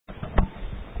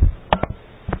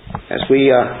as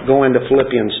we go into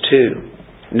Philippians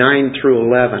 2, 9 through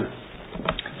 11,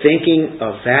 thinking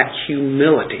of that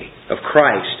humility of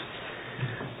Christ,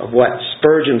 of what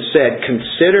Spurgeon said,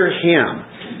 consider Him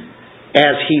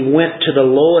as He went to the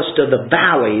lowest of the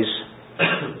valleys,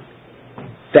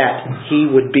 that He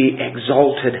would be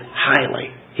exalted highly.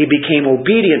 He became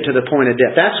obedient to the point of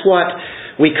death. That's what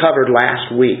we covered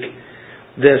last week.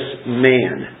 This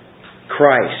man,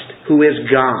 Christ, who is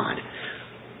God,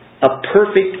 a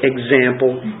perfect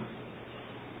example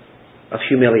of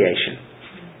humiliation.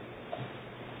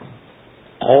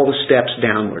 All the steps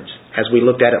downwards, as we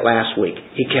looked at it last week.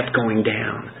 He kept going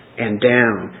down and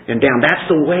down and down. That's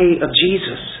the way of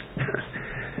Jesus.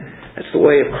 That's the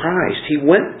way of Christ. He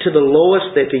went to the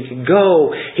lowest that He could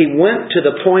go. He went to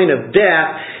the point of death,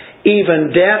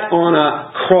 even death on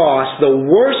a cross, the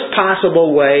worst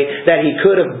possible way that He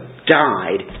could have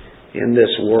died in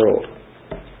this world.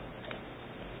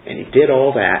 And He did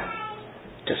all that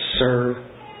to serve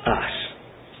us.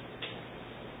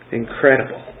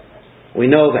 Incredible. We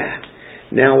know that.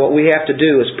 Now what we have to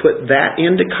do is put that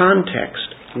into context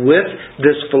with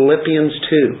this Philippians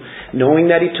 2, knowing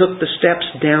that He took the steps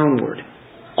downward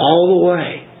all the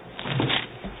way.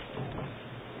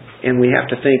 And we have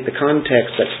to think the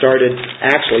context that started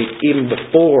actually even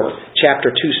before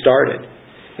chapter 2 started.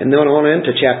 And then on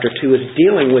into chapter 2 is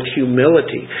dealing with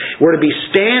humility. We're to be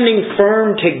standing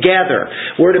firm together.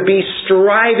 We're to be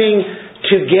striving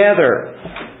together.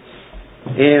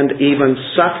 And even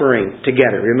suffering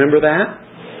together. Remember that?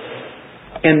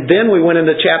 And then we went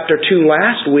into chapter 2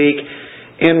 last week,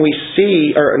 and we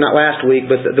see, or not last week,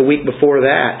 but the week before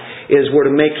that, is we're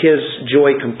to make His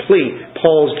joy complete,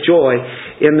 Paul's joy,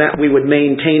 in that we would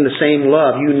maintain the same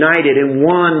love, united in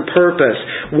one purpose,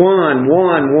 one.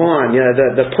 You know,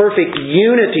 the perfect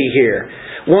unity here.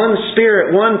 One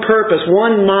spirit, one purpose,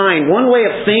 one mind, one way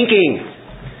of thinking.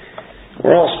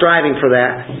 We're all striving for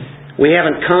that. We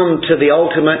haven't come to the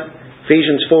ultimate.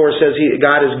 Ephesians 4 says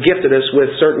God has gifted us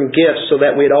with certain gifts so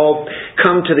that we'd all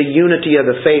come to the unity of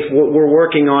the faith. We're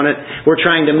working on it. We're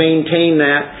trying to maintain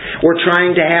that. We're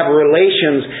trying to have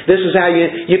relations. This is how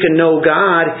you can know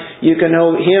God. You can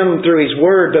know Him through His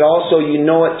Word, but also you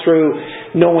know it through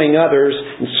knowing others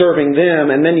and serving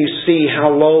them. And then you see how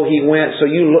low He went, so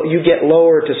you get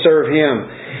lower to serve Him.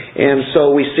 And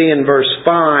so we see in verse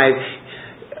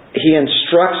 5, He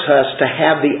instructs us to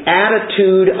have the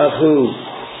attitude of who?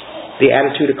 The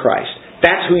attitude of Christ.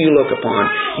 That's who you look upon.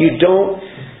 You don't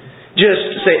just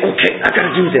say, okay, I've got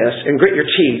to do this, and grit your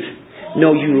teeth.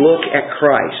 No, you look at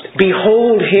Christ.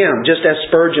 Behold Him, just as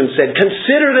Spurgeon said.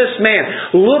 Consider this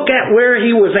man. Look at where he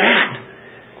was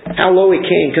at. How low he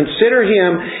came. Consider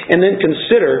Him, and then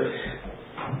consider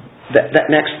that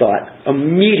next thought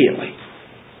immediately.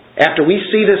 After we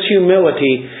see this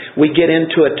humility, we get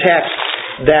into a text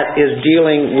that is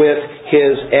dealing with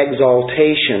His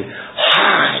exaltation.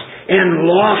 High and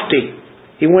lofty.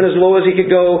 He went as low as He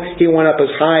could go. He went up as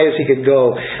high as He could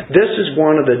go. This is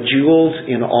one of the jewels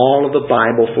in all of the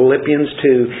Bible. Philippians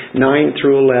 2, 9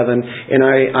 through 11. And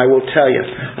I will tell you,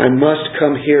 I must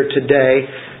come here today,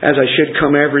 as I should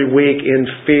come every week, in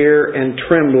fear and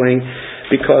trembling,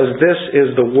 because this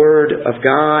is the Word of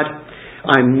God.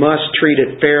 I must treat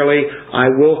it fairly. I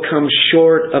will come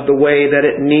short of the way that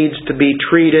it needs to be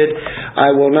treated. I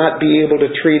will not be able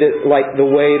to treat it like the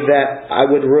way that I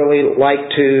would really like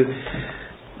to.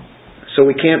 So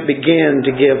we can't begin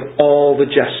to give all the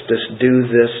justice due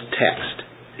this text.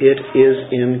 It is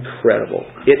incredible.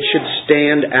 It should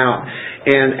stand out.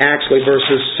 And actually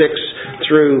verses 6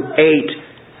 through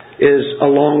 8 is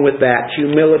along with that.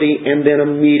 Humility and then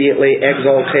immediately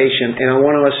exaltation. And I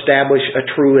want to establish a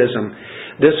truism.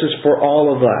 This is for all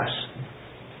of us.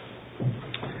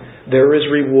 There is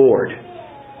reward.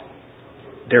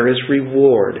 There is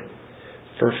reward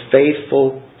for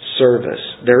faithful service.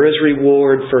 There is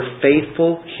reward for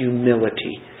faithful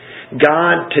humility.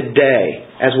 God today,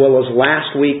 as well as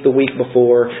last week, the week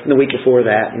before, and the week before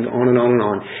that, and on and on and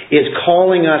on, is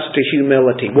calling us to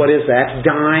humility. What is that?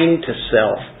 Dying to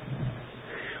self.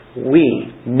 We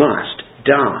must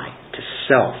die to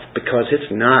self because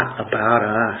it's not about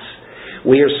us.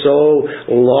 We are so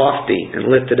lofty and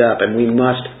lifted up, and we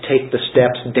must take the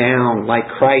steps down like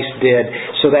Christ did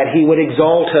so that He would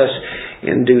exalt us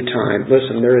in due time.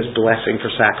 Listen, there is blessing for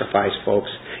sacrifice, folks.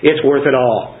 It's worth it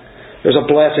all. There's a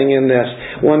blessing in this.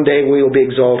 One day we will be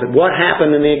exalted. What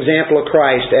happened in the example of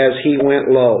Christ as He went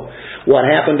low? What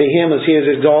happened to Him as He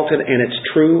is exalted? And it's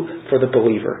true for the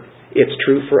believer. It's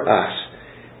true for us.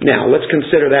 Now, let's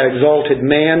consider that exalted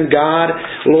man, God,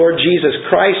 Lord Jesus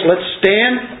Christ. Let's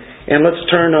stand. And let's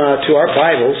turn to our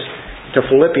Bibles to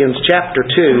Philippians chapter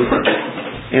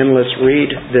 2. and let's read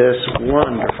this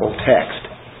wonderful text.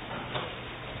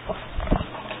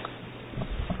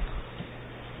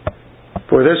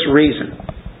 For this reason,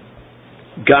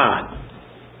 God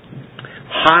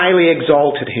highly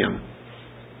exalted Him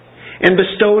and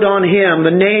bestowed on Him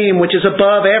the name which is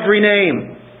above every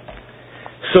name,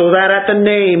 so that at the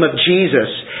name of Jesus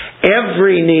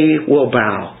every knee will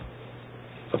bow,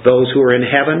 of those who are in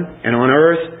heaven and on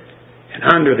earth and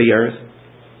under the earth,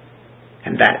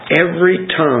 and that every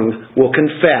tongue will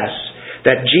confess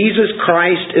that Jesus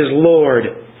Christ is Lord,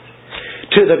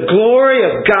 to the glory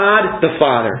of God the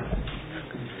Father.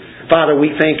 Father,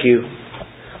 we thank You.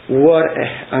 What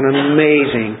an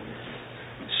amazing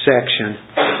section.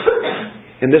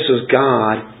 And this is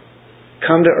God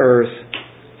come to earth,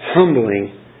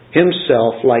 humbling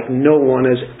Himself like no one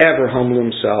has ever humbled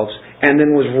themselves, and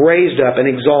then was raised up and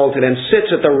exalted and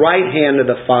sits at the right hand of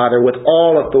the Father with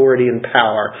all authority and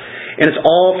power. And it's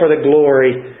all for the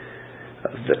glory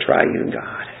of the triune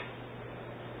God.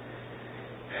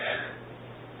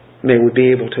 May we be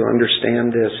able to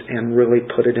understand this and really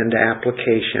put it into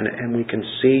application, and we can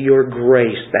see Your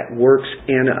grace that works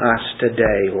in us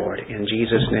today, Lord. In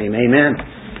Jesus' name, amen.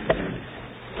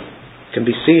 You can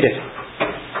be seated.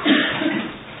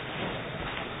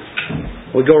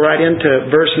 We go right into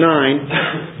verse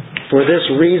 9. For this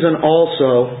reason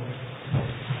also,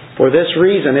 for this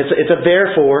reason, it's a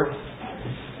therefore,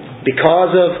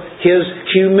 because of His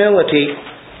humility,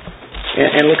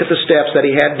 and look at the steps that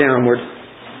He had downward.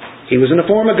 He was in the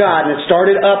form of God, and it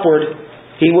started upward.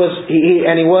 He was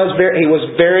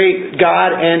very God,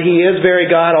 and He is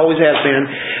very God, always has been.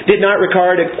 Did not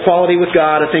regard equality with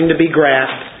God a thing to be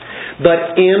grasped,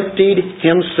 but emptied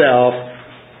Himself,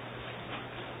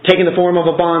 taking the form of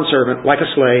a bondservant, like a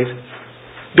slave,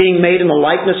 being made in the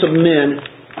likeness of men,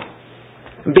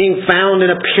 being found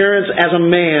in appearance as a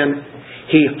man,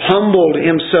 He humbled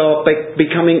Himself by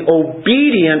becoming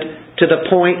obedient to the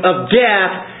point of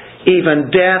death, even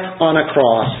death on a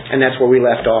cross. And that's where we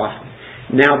left off.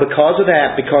 Now because of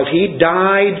that, because He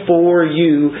died for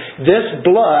you, this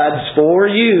blood's for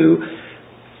you,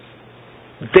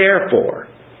 therefore,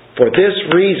 for this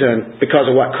reason, because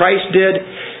of what Christ did,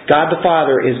 God the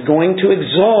Father is going to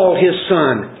exalt His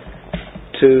Son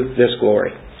to this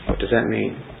glory. What does that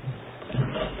mean?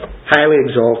 Highly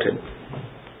exalted.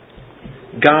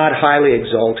 God highly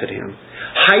exalted Him.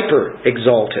 Hyper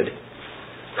exalted.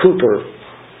 Hooper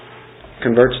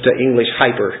converts to English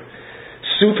hyper.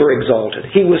 Super exalted.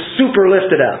 He was super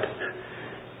lifted up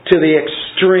to the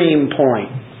extreme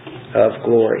point of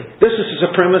glory. This is the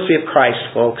supremacy of Christ,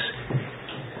 folks.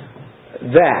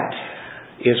 That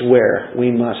is where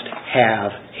we must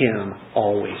have Him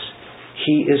always.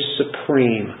 He is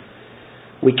supreme.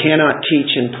 We cannot teach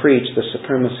and preach the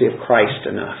supremacy of Christ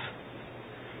enough.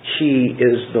 He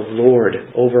is the Lord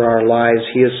over our lives.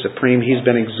 He is supreme. He's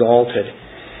been exalted.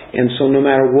 And so no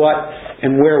matter what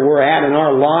and where we're at in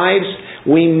our lives,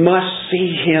 we must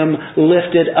see Him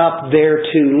lifted up there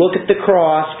too. Look at the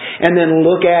cross and then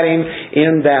look at Him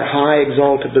in that high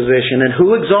exalted position. And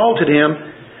who exalted Him?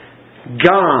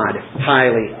 God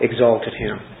highly exalted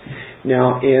Him.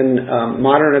 Now in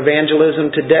modern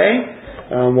evangelism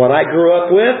today, what I grew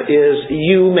up with is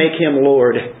you make Him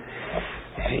Lord.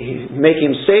 Make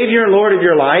Him Savior and Lord of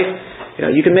your life.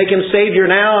 You can make Him Savior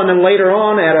now, and then later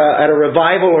on at a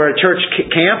revival or a church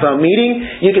camp, a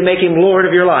meeting, you can make Him Lord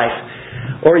of your life.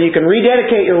 Or you can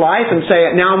rededicate your life and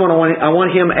say, now I want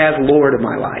Him as Lord of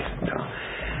my life. No.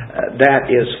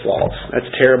 That is false. That's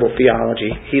terrible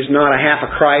theology. He's not a half a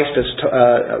Christ,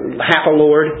 half a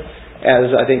Lord,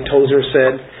 as I think Tozer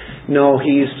said. No,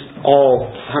 He's all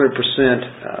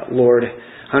 100% Lord,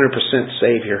 100%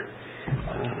 Savior.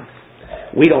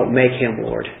 We don't make Him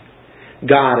Lord.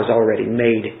 God has already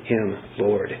made Him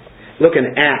Lord. Look in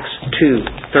Acts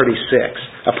 2:36.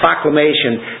 A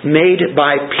proclamation made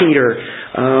by Peter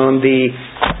on the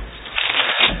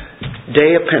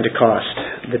day of Pentecost,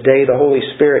 the day the Holy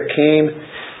Spirit came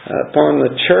upon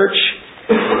the church,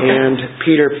 and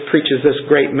Peter preaches this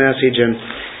great message, and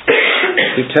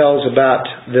he tells about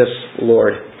this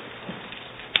Lord.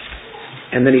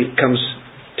 And then he comes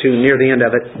to near the end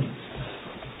of it.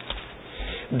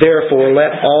 Therefore,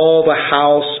 let all the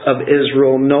house of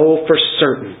Israel know for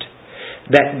certain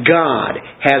that God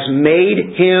has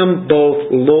made Him both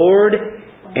Lord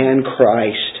and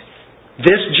Christ.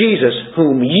 This Jesus,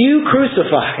 whom you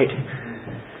crucified,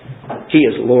 He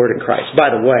is Lord and Christ.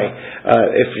 By the way,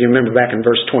 if you remember back in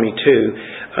verse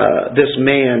 22, this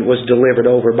man was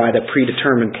delivered over by the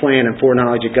predetermined plan and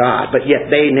foreknowledge of God, but yet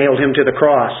they nailed Him to the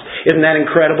cross. Isn't that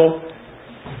incredible?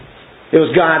 It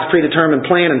was God's predetermined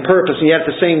plan and purpose, and yet at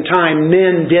the same time,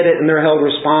 men did it and they're held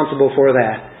responsible for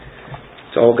that.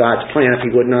 It's all God's plan. If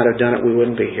He would not have done it, we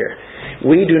wouldn't be here.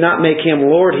 We do not make Him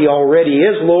Lord. He already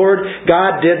is Lord.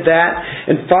 God did that.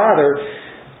 And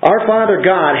our Father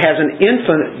God has an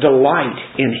infinite delight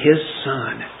in His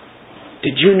Son.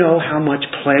 Did you know how much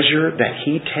pleasure that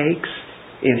He takes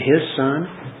in His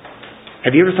Son?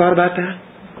 Have you ever thought about that?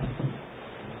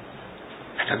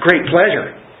 That's a great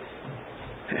pleasure.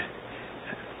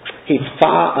 He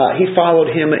followed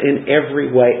Him in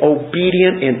every way,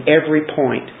 obedient in every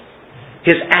point.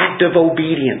 His act of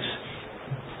obedience.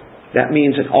 That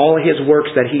means in all of His works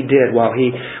that He did while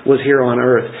He was here on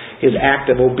earth, His act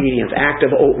of obedience, act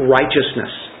of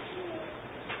righteousness,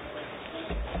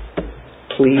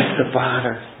 pleased the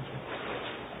Father.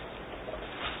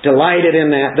 Delighted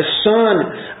in that. The Son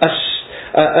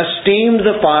esteemed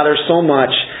the Father so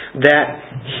much that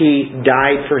He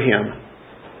died for Him.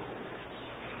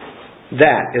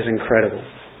 That is incredible.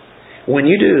 When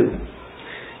you do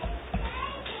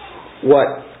what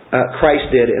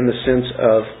Christ did in the sense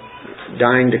of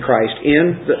dying to Christ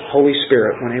in the Holy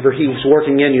Spirit whenever He was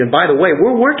working in you. And by the way,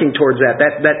 we're working towards that.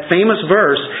 That famous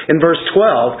verse in verse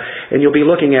 12, and you'll be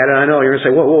looking at it, I know, you're going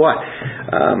to say, what?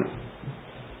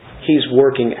 He's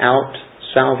working out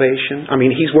salvation. I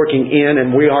mean, He's working in,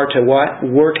 and we are to what?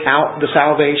 Work out the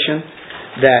salvation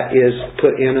that is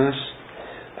put in us.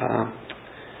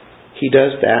 He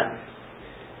does that.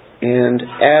 And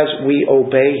as we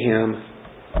obey Him,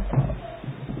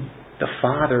 the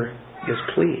Father is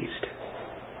pleased.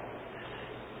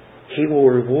 He will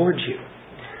reward you.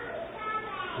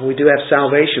 We do have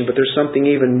salvation, but there's something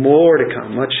even more to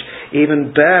come, much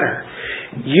even better.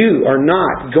 You are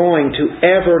not going to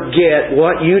ever get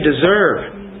what you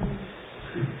deserve.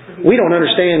 We don't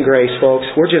understand grace, folks.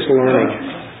 We're just learning.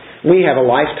 We have a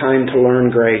lifetime to learn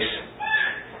grace.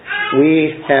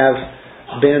 We have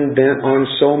been bent on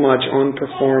so much on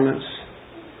performance.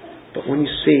 But when you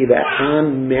see that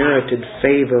unmerited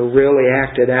favor really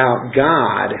acted out,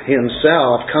 God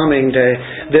Himself coming to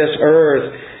this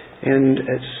earth, and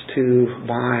it's to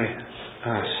buy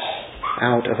us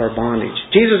out of our bondage.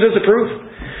 Jesus is the proof.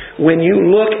 When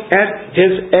you look at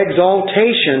His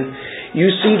exaltation, you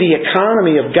see the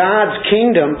economy of God's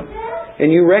kingdom,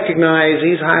 and you recognize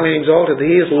He's highly exalted.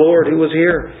 He is Lord who was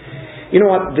here. You know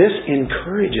what? This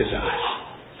encourages us.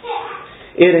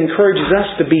 It encourages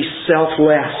us to be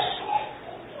selfless.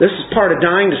 This is part of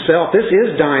dying to self. This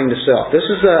is dying to self. This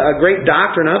is a great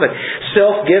doctrine of it.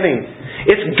 Self-giving.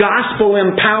 It's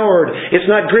gospel-empowered. It's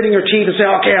not gritting your teeth and say,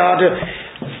 okay, I'll do it.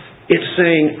 It's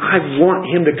saying, I want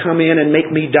Him to come in and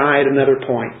make me die at another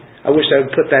point. I wish I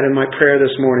would put that in my prayer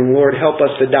this morning. Lord, help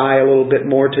us to die a little bit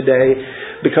more today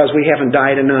because we haven't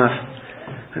died enough.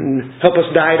 And help us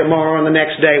die tomorrow and the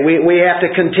next day. We have to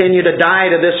continue to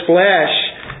die to this flesh,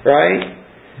 right?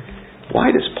 Why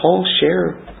does Paul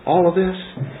share all of this?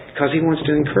 Because he wants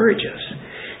to encourage us.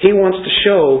 He wants to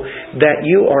show that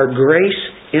you are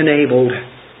grace-enabled.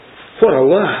 What a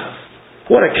love.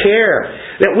 What a care.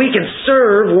 That we can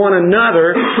serve one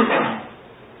another.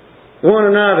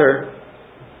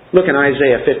 Look in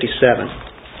Isaiah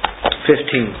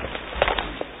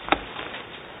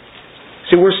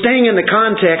 57:15. See, we're staying in the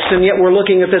context, and yet we're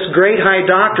looking at this great high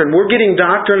doctrine. We're getting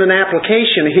doctrine and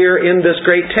application here in this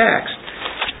great text.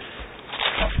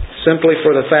 Simply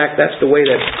for the fact that's the way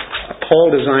that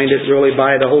Paul designed it, really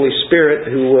by the Holy Spirit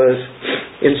who was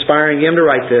inspiring him to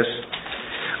write this.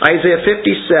 Isaiah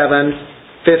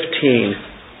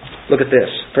 57:15. Look at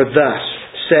this. For thus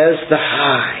says the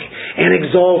high and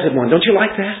exalted one. Don't you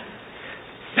like that?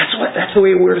 That's the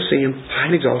way we're to see Him, high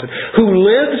and exalted. Who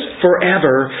lives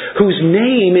forever, whose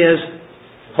name is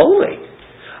holy.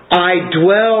 I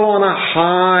dwell on a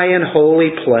high and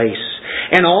holy place.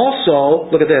 And also,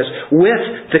 look at this,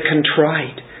 with the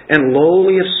contrite and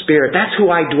lowly of spirit. That's who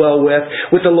I dwell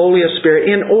with the lowly of spirit,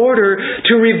 in order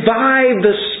to revive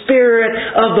the spirit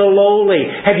of the lowly.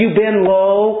 Have you been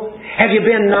low? Have you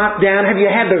been knocked down? Have you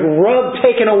had the rug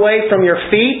taken away from your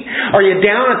feet? Are you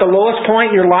down at the lowest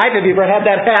point in your life? Have you ever had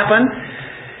that happen?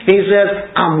 He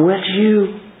says, I'm with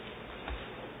you.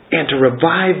 And to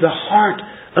revive the heart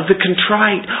of the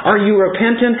contrite. Are you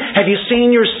repentant? Have you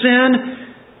seen your sin?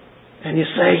 And you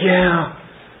say, yeah.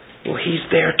 Well, He's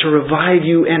there to revive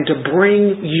you and to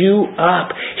bring you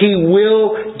up. He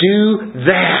will do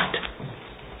that.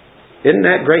 Isn't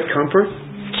that great comfort?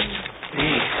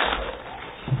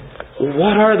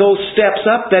 What are those steps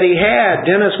up that He had?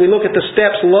 Dennis, we look at the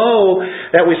steps low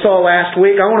that we saw last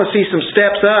week. I want to see some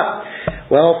steps up.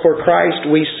 Well, for Christ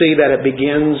we see that it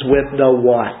begins with the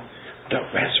what? The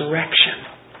resurrection.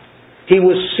 He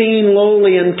was seen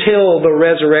lowly until the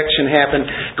resurrection happened.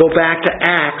 Go back to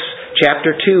Acts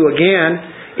chapter 2 again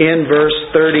in verse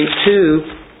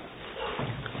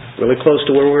 32. Really close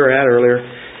to where we were at earlier.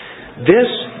 This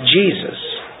Jesus,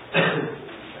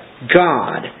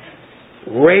 God,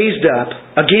 raised up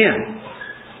again,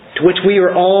 to which we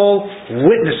are all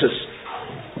witnesses.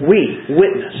 We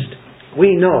witnessed.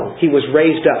 We know He was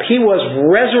raised up. He was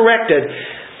resurrected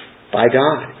by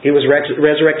God. He was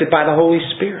resurrected by the Holy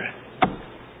Spirit.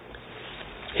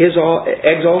 His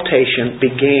exaltation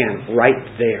began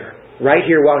right there. Right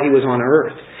here while He was on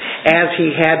earth. As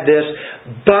He had this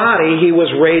body He was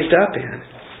raised up in.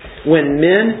 When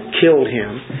men killed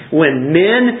Him, when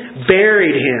men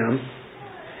buried Him,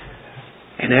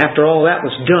 and after all that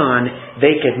was done,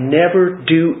 they could never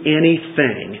do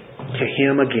anything to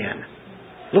Him again.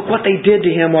 Look what they did to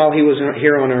Him while He was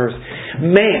here on earth.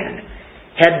 Man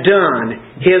had done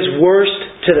his worst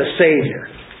to the Savior.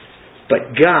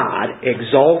 But God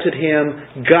exalted Him.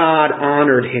 God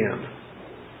honored Him.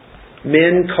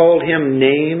 Men called Him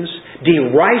names,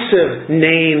 derisive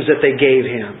names that they gave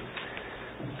Him.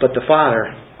 But the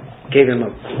Father gave Him a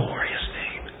glorious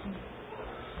name.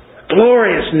 A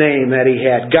glorious name that He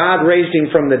had. God raised Him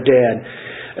from the dead.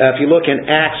 If you look in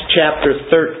Acts chapter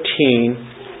 13,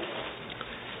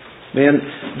 man,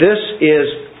 this is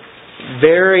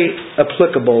very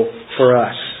applicable for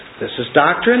us. This is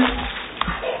doctrine,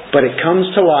 but it comes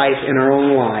to life in our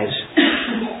own lives.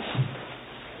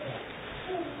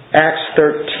 Acts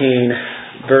 13,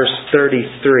 verse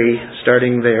 33,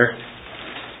 starting there.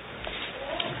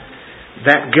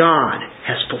 That God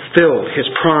has fulfilled His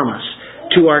promise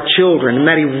to our children, and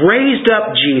that He raised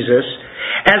up Jesus,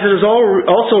 as it is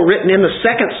also written in the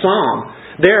second Psalm.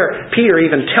 There, Peter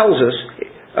even tells us,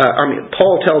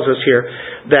 Paul tells us here,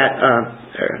 that,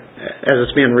 as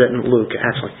it's been written, Luke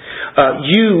actually,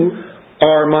 you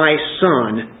are my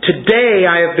son. Today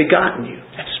I have begotten you.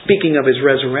 That's speaking of His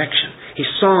resurrection.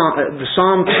 The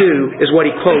Psalm 2 is what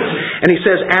he quotes. And he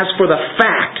says, as for the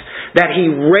fact that He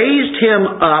raised Him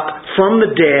up from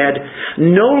the dead,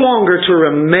 no longer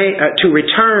to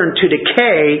return to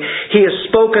decay, He has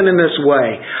spoken in this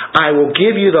way, I will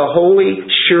give you the holy,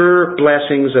 sure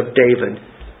blessings of David.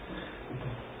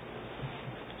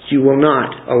 You will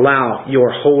not allow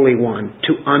your Holy One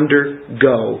to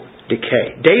undergo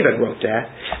decay. David wrote that.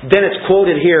 Then it's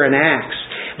quoted here in Acts.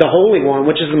 The Holy One,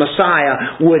 which is the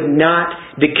Messiah, would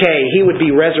not decay. He would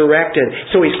be resurrected.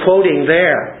 So he's quoting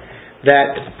there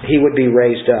that He would be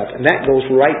raised up. And that goes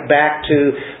right back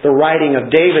to the writing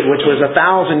of David, which was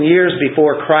 1,000 years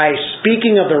before Christ,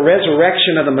 speaking of the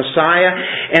resurrection of the Messiah.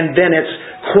 And then it's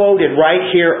quoted right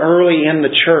here early in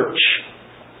the church.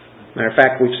 Matter of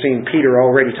fact, we've seen Peter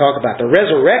already talk about the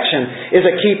resurrection is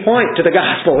a key point to the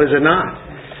gospel, is it not?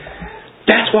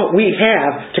 That's what we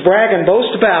have to brag and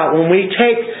boast about when we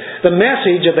take the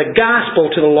message of the gospel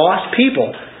to the lost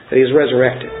people, that He is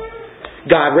resurrected.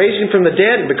 God raised Him from the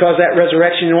dead, and because of that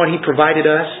resurrection, you know what He provided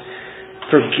us?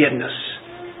 Forgiveness.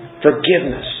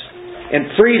 Forgiveness.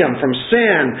 And freedom from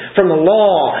sin, from the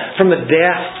law, from the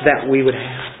death that we would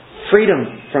have.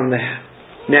 Freedom from that.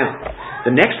 Now,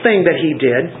 the next thing that He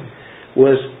did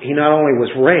was He not only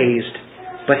was raised,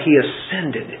 but He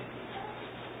ascended.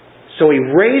 So He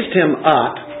raised Him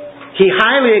up. He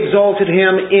highly exalted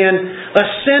Him in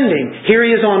ascending. Here He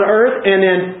is on earth, and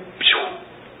then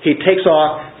He takes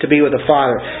off to be with the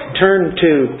Father. Turn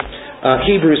to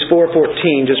Hebrews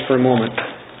 4:14 just for a moment.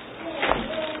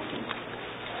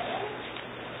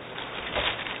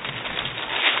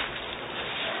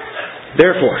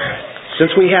 Therefore,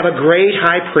 since we have a great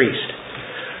high priest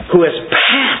who has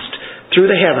passed through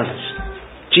the heavens,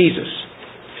 Jesus,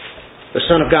 the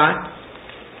Son of God,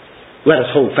 let us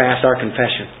hold fast our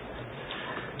confession.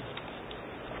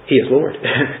 He is Lord.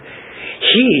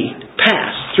 He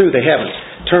passed through the heavens.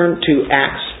 Turn to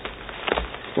Acts.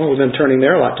 Well, we've been turning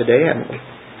there a lot today, haven't we?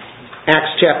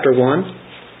 Acts chapter 1,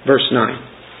 verse 9.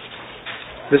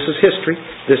 This is history.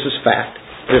 This is fact.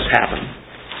 This happened.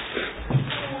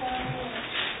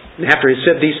 And after He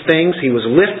said these things, He was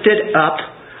lifted up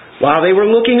while they were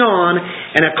looking on,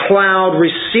 and a cloud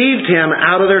received Him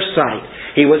out of their sight.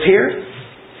 He was here,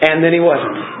 and then He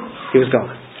wasn't. He was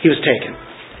gone. He was taken.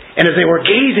 And as they were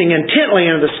gazing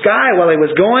intently into the sky while He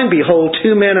was going, behold,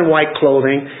 2 men in white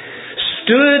clothing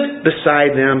stood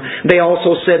beside them. They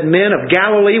also said, Men of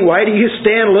Galilee, why do you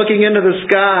stand looking into the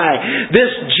sky? This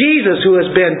Jesus who has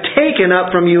been taken up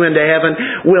from you into heaven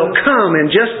will come in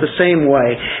just the same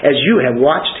way as you have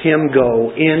watched Him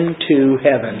go into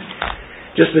heaven.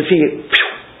 Just as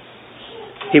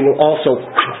He will also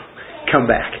come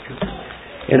back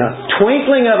in a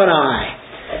twinkling of an eye.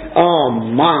 Oh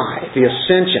my, the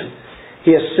ascension.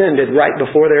 He ascended right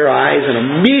before their eyes and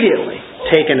immediately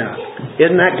taken up.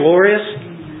 Isn't that glorious?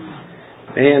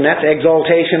 Man, that's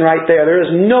exaltation right there. There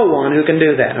is no one who can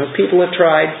do that. Now, people have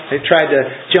tried. They've tried to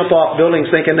jump off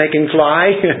buildings thinking they can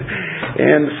fly.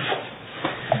 And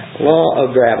law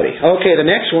of gravity. Okay, the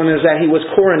next one is that He was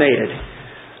coronated.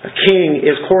 A king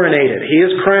is coronated. He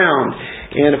is crowned.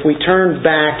 And if we turn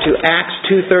back to Acts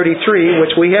 2:33,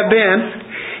 which we have been,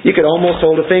 you could almost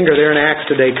hold a finger there in Acts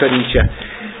today, couldn't you?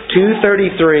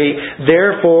 2:33,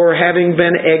 therefore, having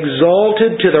been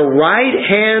exalted to the right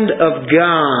hand of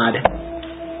God.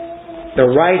 The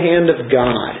right hand of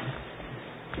God.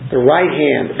 The right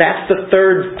hand. That's the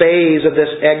third phase of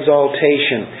this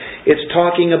exaltation. It's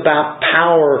talking about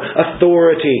power,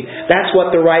 authority. That's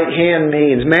what the right hand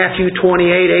means. Matthew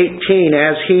 28:18,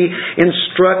 as He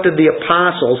instructed the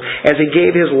apostles, as He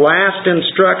gave His last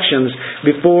instructions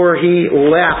before He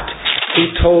left, He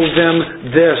told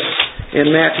them this.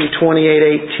 In Matthew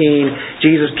 28:18,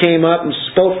 Jesus came up and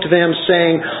spoke to them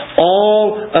saying,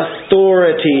 all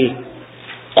authority,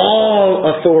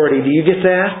 do you get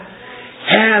that?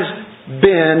 Has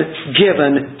been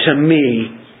given to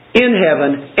me in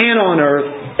heaven and on earth,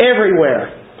 everywhere.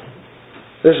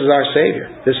 This is our Savior.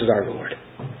 This is our Lord.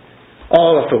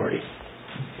 All authority.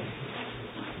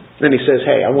 Then He says,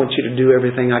 hey, I want you to do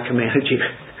everything I commanded you.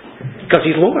 Because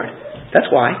He's Lord. That's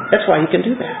why. That's why He can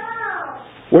do that.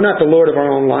 We're not the Lord of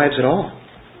our own lives at all.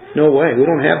 No way. We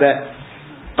don't have that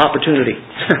opportunity.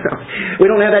 We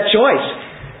don't have that choice.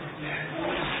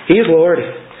 He is Lord.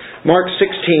 Mark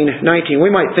 16:19.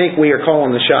 We might think we are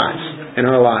calling the shots in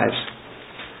our lives.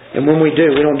 And when we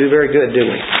do, we don't do very good, do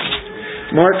we?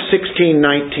 Mark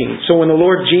 16:19. So when the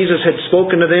Lord Jesus had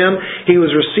spoken to them, He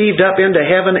was received up into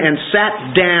heaven and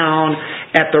sat down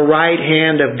at the right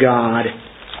hand of God.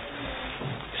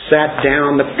 Sat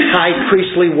down. The high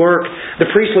priestly work, the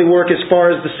priestly work as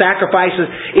far as the sacrifices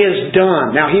is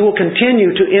done. Now He will continue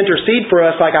to intercede for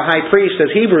us like a high priest, as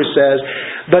Hebrews says,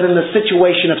 but in the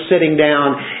situation of sitting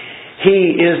down,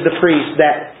 He is the priest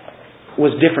that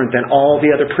was different than all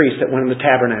the other priests that went in the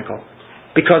tabernacle.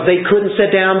 Because they couldn't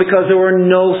sit down because there were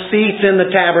no seats in the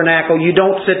tabernacle. You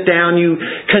don't sit down. You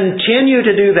continue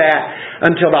to do that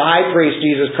until the high priest,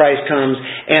 Jesus Christ, comes,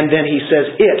 and then He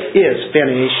says, it is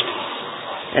finished.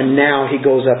 And now He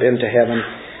goes up into heaven.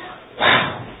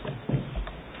 Wow.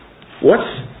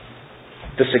 What's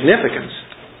the significance?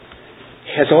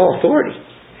 He has all authority.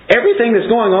 Everything that's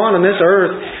going on this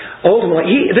earth,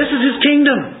 ultimately, this is His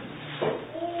kingdom.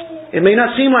 It may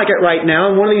not seem like it right now,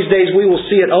 and one of these days we will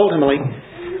see it ultimately.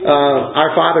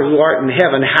 Our Father who art in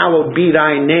heaven, hallowed be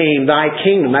Thy name, Thy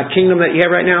kingdom. That kingdom that you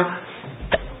have right now,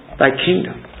 Thy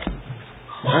kingdom.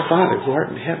 Our Father who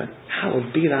art in heaven,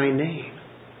 hallowed be Thy name.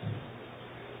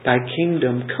 Thy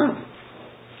kingdom come,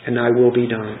 and Thy will be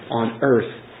done on earth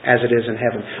as it is in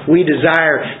heaven. We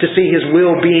desire to see His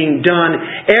will being done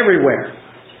everywhere.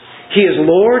 He is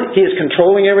Lord. He is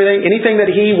controlling everything. Anything that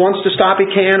He wants to stop, He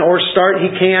can, or start, He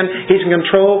can. He's in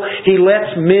control. He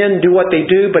lets men do what they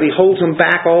do, but He holds them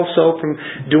back also from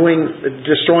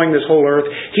destroying this whole earth.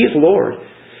 He's Lord.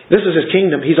 This is His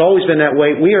kingdom. He's always been that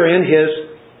way. We are in His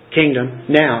kingdom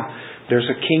now. There's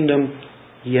a kingdom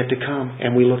yet to come,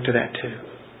 and we look to that too.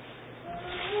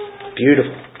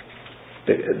 Beautiful.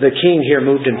 The king here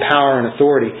moved in power and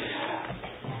authority.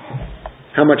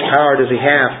 How much power does He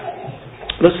have?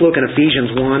 Let's look in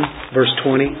Ephesians 1, verse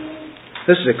 20.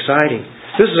 This is exciting.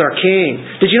 This is our king.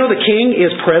 Did you know the king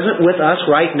is present with us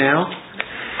right now?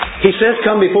 He says,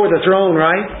 come before the throne,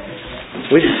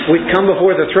 right? We'd come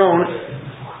before the throne.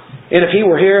 And if He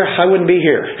were here, I wouldn't be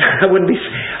here. I wouldn't be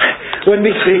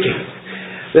speaking.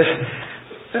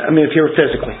 If He were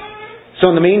physically. So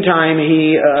in the meantime,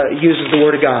 He uses the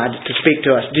Word of God to speak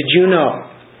to us. Did you know?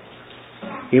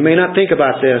 You may not think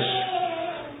about this,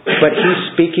 but He's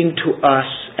speaking to us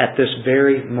at this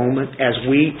very moment as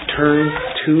we turn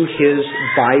to His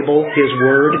Bible, His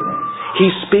Word.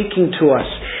 He's speaking to us.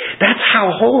 That's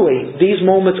how holy these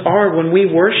moments are when we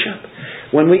worship.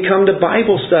 When we come to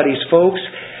Bible studies, folks,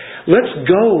 let's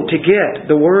go to get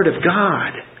the Word of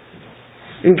God.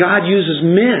 And God uses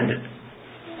men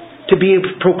to be able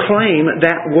to proclaim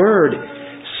that Word.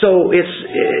 So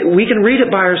we can read it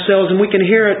by ourselves and we can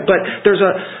hear it, but there's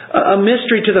a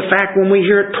mystery to the fact when we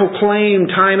hear it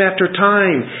proclaimed time after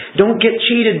time. Don't get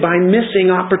cheated by missing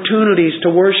opportunities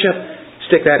to worship.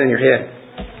 Stick that in your head.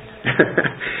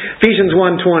 Ephesians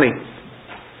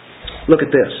 1:20. Look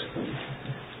at this.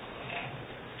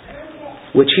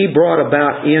 Which He brought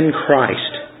about in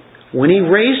Christ, when He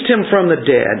raised Him from the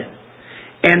dead,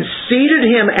 and seated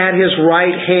Him at His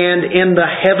right hand in the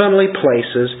heavenly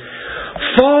places,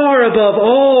 far above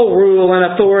all rule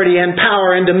and authority and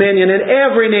power and dominion and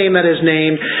every name that is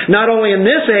named, not only in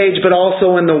this age but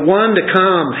also in the one to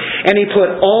come. And He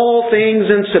put all things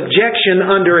in subjection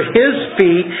under His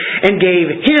feet and gave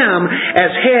Him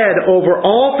as head over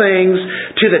all things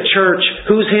to the church.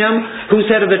 Who's Him? Who's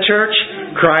head of the church?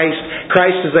 Christ.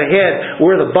 Christ is the head.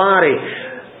 We're the body.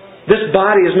 This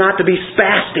body is not to be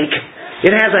spastic.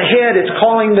 It has a head. It's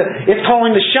calling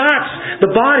the shots.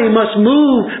 The body must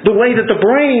move the way that the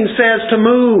brain says to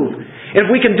move. If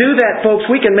we can do that, folks,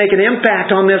 we can make an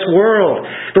impact on this world.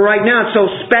 But right now it's so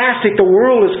spastic, the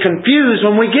world is confused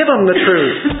when we give them the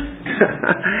truth.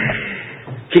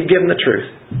 Keep giving the truth.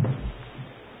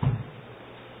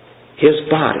 His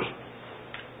body,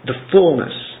 the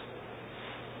fullness.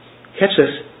 Catch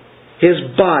this. His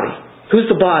body. Who's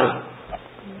the body?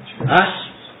 Us.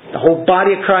 The whole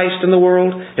body of Christ in the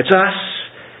world. It's us,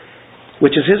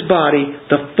 which is His body.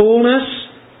 The fullness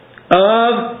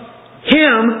of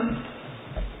Him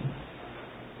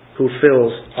who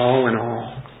fills all in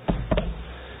all.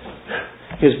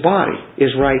 His body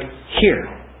is right here.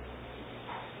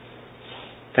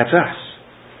 That's us.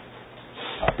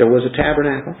 There was a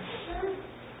tabernacle,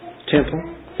 temple.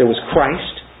 There was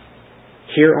Christ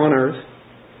here on earth.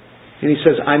 And He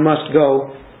says, I must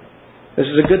go. This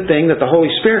is a good thing that the Holy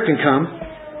Spirit can come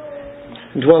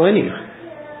and dwell in you.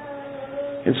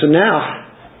 And so now,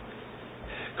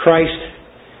 Christ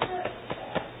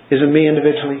is in me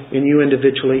individually, in you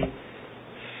individually.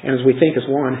 And as we think as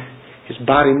one, His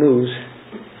body moves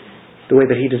the way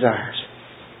that He desires.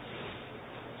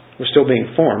 We're still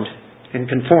being formed and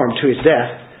conformed to His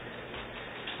death.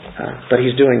 But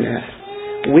He's doing that.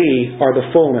 We are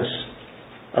the fullness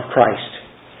of Christ.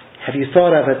 Have you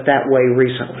thought of it that way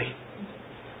recently?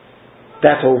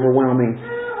 That's overwhelming.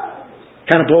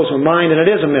 Kind of blows my mind, and it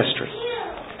is a mystery.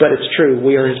 But it's true.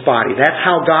 We are His body. That's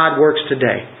how God works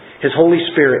today. His Holy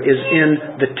Spirit is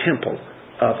in the temple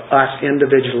of us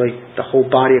individually, the whole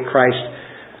body of Christ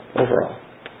overall,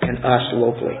 and us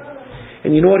locally.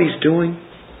 And you know what He's doing?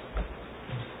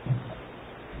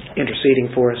 Interceding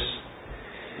for us.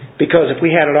 Because if we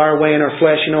had it our way in our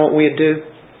flesh, you know what we'd do?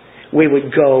 We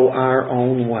would go our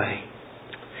own way.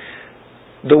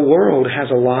 The world has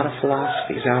a lot of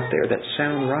philosophies out there that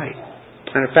sound right.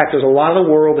 And in fact, there's a lot of the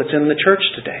world that's in the church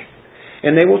today.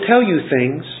 And they will tell you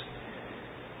things,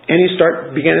 and you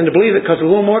start beginning to believe it because it's a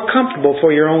little more comfortable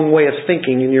for your own way of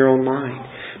thinking in your own mind.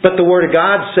 But the Word of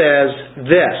God says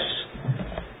this.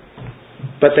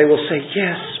 But they will say,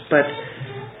 yes, but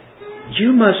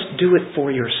you must do it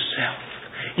for yourself.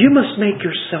 You must make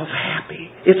yourself happy.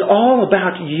 It's all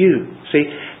about you. See,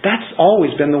 that's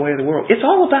always been the way of the world. It's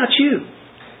all about you.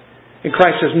 And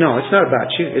Christ says, no, it's not about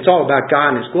you. It's all about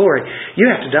God and His glory. You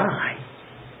have to die.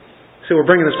 So we're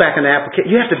bringing this back into application.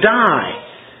 You have to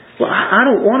die. Well, I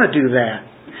don't want to do that.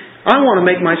 I want to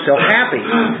make myself happy.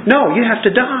 No, you have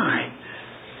to die.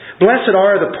 Blessed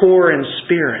are the poor in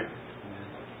spirit.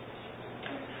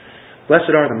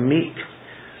 Blessed are the meek.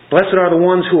 Blessed are the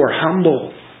ones who are humble.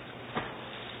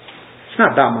 It's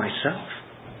not about myself.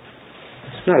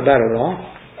 It's not about it at all.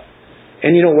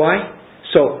 And you know why?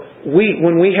 So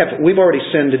we've already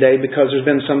sinned today because there's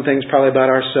been some things probably about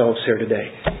ourselves here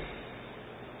today.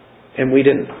 And we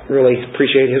didn't really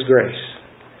appreciate His grace.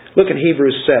 Look at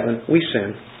Hebrews 7. We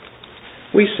sin.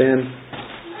 We sin.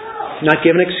 Not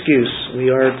give an excuse. We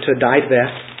are to die to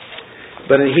that.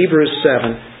 But in Hebrews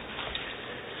 7,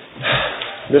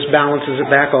 this balances it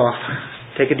back off.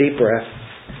 Take a deep breath.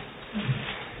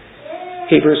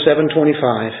 Hebrews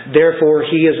 7:25. Therefore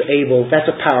He is able. That's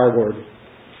a power word.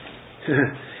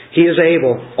 He is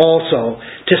able also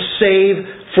to save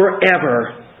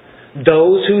forever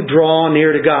those who draw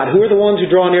near to God. Who are the ones who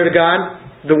draw near to God?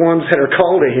 The ones that are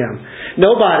called to Him.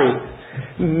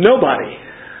 Nobody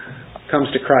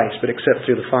comes to Christ but except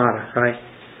through the Father, right?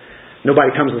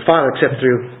 Nobody comes to the Father except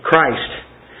through Christ.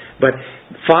 But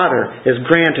Father has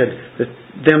granted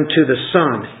them to the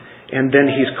Son. And then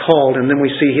He's called, and then we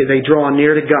see they draw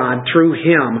near to God through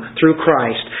Him, through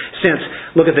Christ. Since,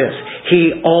 look at this,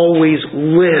 He always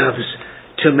lives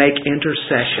to make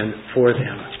intercession for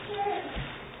them.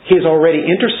 He has already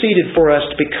interceded for us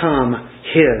to become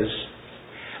His.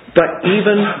 But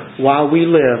even while we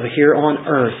live here on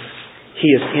earth, He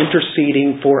is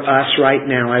interceding for us right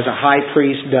now as a high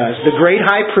priest does. The great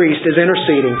high priest is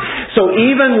interceding. So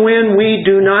even when we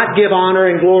do not give honor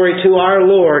and glory to our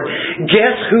Lord,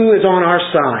 guess who is on our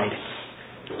side?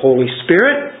 Holy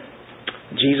Spirit,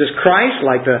 Jesus Christ,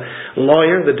 like the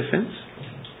lawyer, the defense.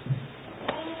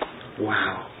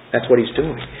 Wow. That's what He's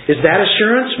doing. Is that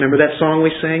assurance? Remember that song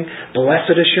we sang?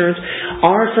 Blessed assurance.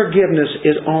 Our forgiveness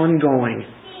is ongoing.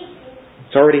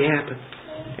 It's already happened.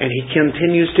 And He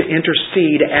continues to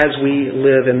intercede as we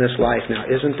live in this life now.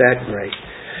 Isn't that great?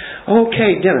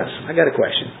 Okay, Dennis, I got a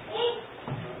question.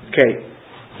 Okay,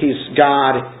 He's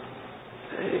God.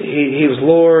 He was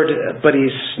Lord, but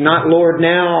He's not Lord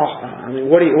now. I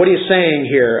mean, what are you saying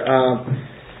here?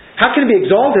 How can He be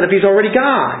exalted if He's already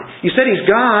God? You said He's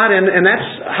God, and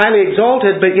that's highly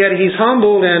exalted, but yet He's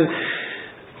humbled, and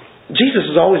Jesus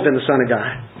has always been the Son of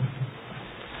God.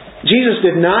 Jesus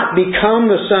did not become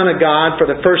the Son of God for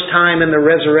the first time in the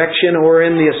resurrection or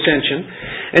in the ascension.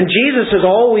 And Jesus has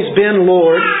always been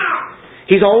Lord.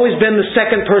 He's always been the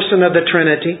second person of the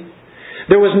Trinity.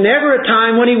 There was never a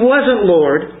time when He wasn't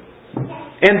Lord,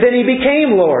 and then He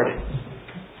became Lord.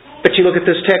 But you look at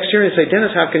this text here and you say,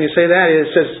 Dennis, how can you say that?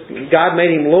 It says God made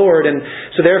Him Lord, and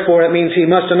so therefore it means He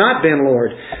must have not been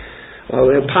Lord. Well,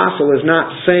 the apostle is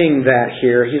not saying that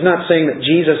here. He's not saying that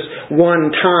Jesus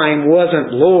one time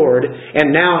wasn't Lord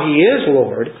and now He is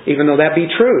Lord, even though that be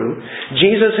true.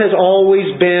 Jesus has always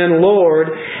been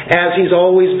Lord as He's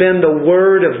always been the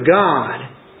Word of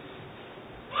God.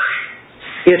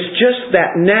 It's just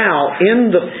that now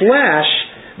in the flesh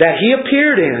that He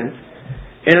appeared in,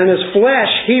 and in His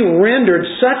flesh He rendered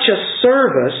such a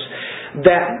service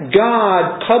that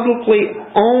God publicly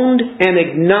owned and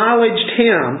acknowledged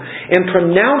Him and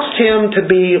pronounced Him to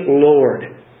be Lord.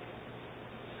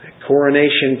 That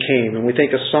coronation came, and we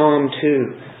think of Psalm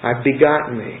 2, I've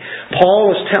begotten Thee.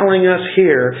 Paul is telling us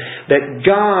here that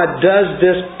God does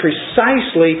this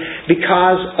precisely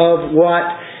because of what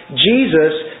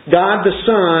Jesus, God the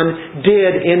Son,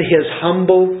 did in His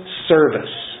humble service.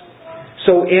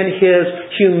 So in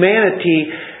His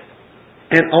humanity,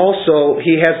 and also,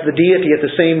 He has the deity at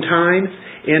the same time.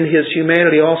 In His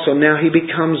humanity also, now He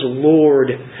becomes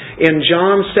Lord. In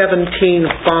John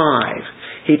 17:5,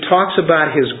 He talks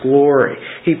about His glory.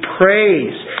 He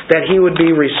prays that He would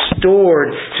be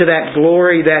restored to that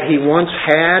glory that He once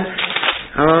had.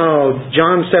 Oh,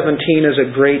 John 17 is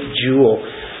a great jewel.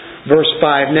 Verse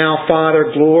 5, Now,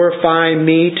 Father, glorify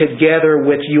me together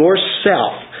with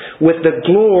Yourself, with the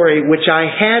glory which I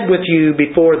had with You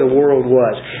before the world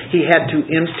was. He had to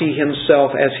empty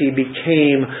Himself as He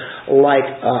became like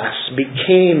us.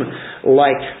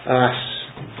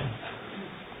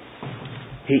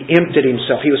 He emptied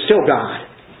Himself. He was still God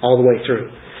all the way through.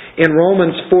 In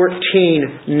Romans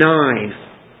 14:9,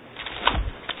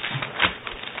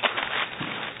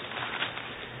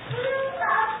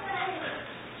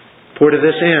 For to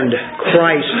this end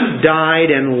Christ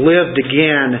died and lived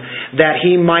again, that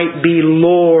He might be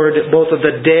Lord both of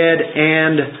the dead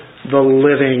and the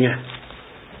living.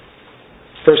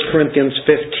 1 Corinthians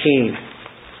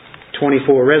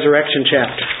 15:24, Resurrection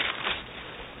chapter.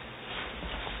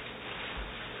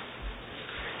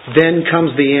 Then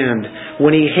comes the end,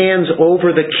 when He hands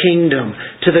over the kingdom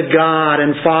to the God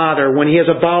and Father, when He has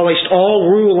abolished all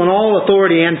rule and all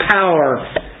authority and power.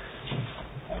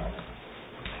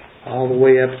 All the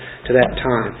way up to that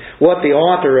time. What the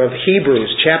author of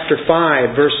Hebrews chapter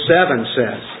 5 verse 7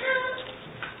 says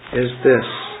is this.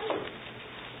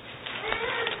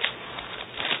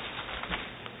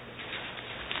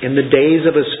 In the days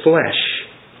of His flesh,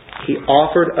 He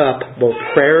offered up both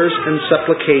prayers and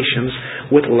supplications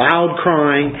with loud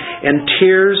crying and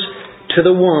tears to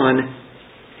the One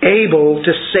able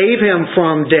to save Him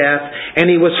from death, and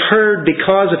He was heard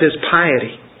because of His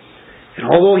piety. And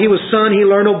although He was Son, He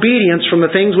learned obedience from the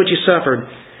things which He suffered.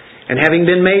 And having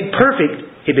been made perfect,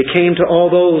 He became to all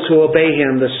those who obey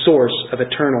Him the source of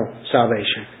eternal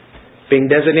salvation, being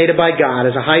designated by God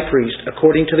as a high priest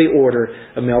according to the order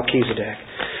of Melchizedek.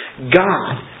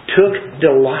 God took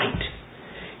delight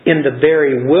in the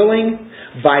very willing,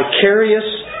 vicarious,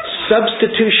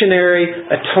 substitutionary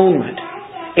atonement.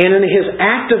 And in His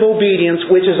act of obedience,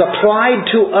 which is applied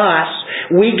to us,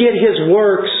 we get His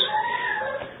works.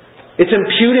 It's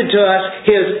imputed to us.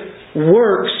 His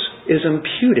works is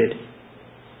imputed.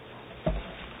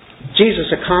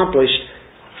 Jesus accomplished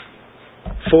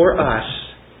for us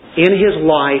in His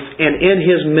life and in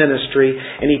His ministry,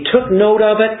 and He took note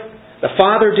of it. The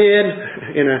Father did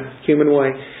in a human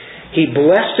way. He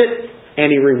blessed it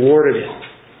and He rewarded it.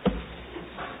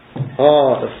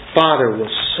 Oh, the Father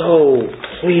was so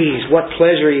pleased. What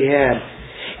pleasure He had.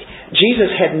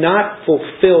 Jesus had not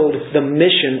fulfilled the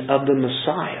mission of the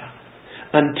Messiah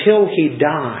until He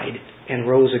died and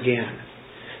rose again.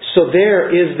 So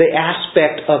there is the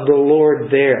aspect of the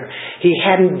Lord there. He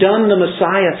hadn't done the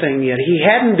Messiah thing yet. He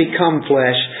hadn't become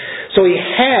flesh. So He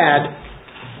had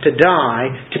to die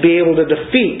to be able to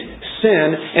defeat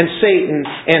sin and Satan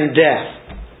and death,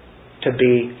 to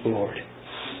be Lord.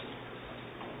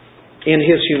 In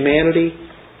His humanity,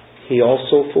 He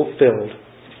also fulfilled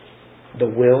the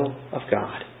will of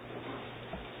God.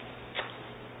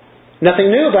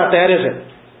 Nothing new about that, is it?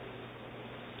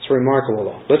 It's remarkable,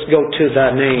 though. Let's go to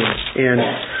the name in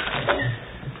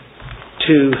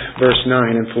 2 verse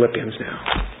 9 in Philippians now.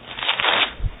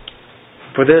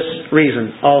 For this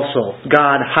reason also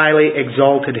God highly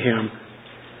exalted Him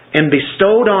and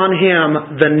bestowed on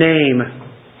Him the name.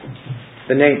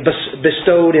 The name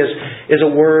bestowed is a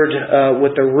word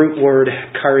with the root word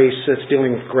charis that's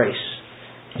dealing with grace.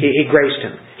 He graced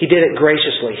Him. He did it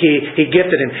graciously. He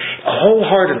gifted Him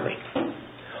wholeheartedly.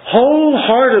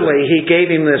 Wholeheartedly He gave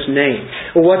Him this name.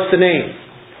 Well, what's the name?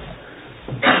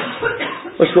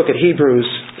 Let's look at Hebrews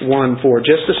 1:4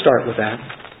 just to start with that,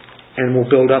 and we'll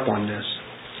build up on this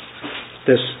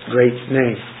great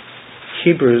name.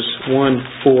 Hebrews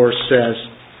 1:4 says,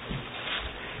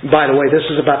 by the way, this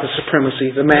is about the supremacy,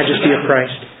 the majesty of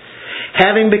Christ.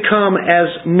 Having become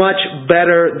as much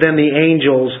better than the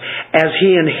angels, as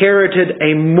He inherited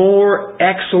a more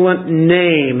excellent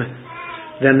name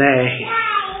than they.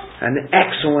 An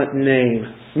excellent name.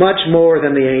 Much more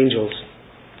than the angels.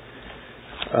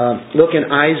 Look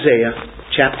in Isaiah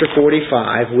chapter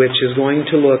 45, which is going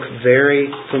to look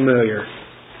very familiar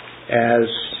as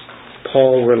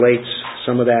Paul relates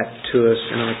some of that to us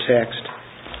in our text.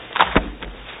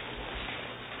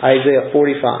 Isaiah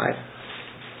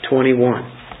 45:21.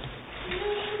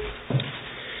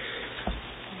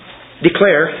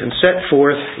 Declare and set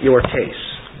forth your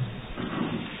case.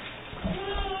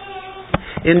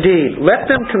 Indeed, let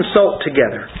them consult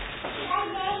together.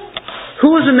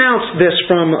 Who has announced this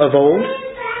from of old?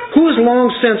 Who has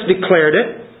long since declared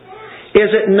it?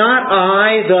 Is it not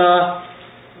I, the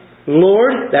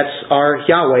Lord? That's our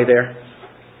Yahweh there.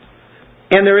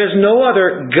 And there is no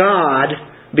other God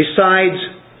besides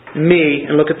me.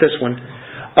 And look at this one.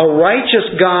 A righteous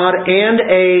God and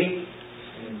a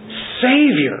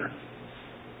Savior.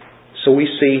 So we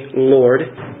see Lord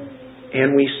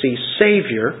and we see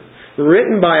Savior,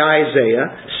 written by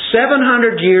Isaiah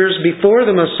 700 years before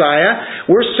the Messiah.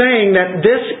 We're saying that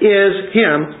this is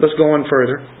Him. Let's go on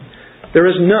further. There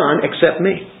is none except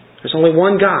me. There's only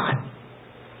one God.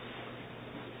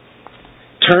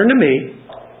 Turn to me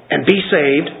and be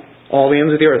saved, all the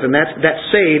ends of the earth. And that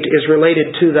saved is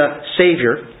related to the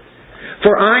Savior.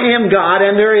 For I am God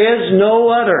and there is no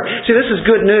other. See, this is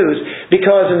good news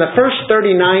because in the first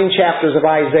 39 chapters of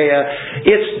Isaiah,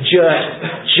 it's just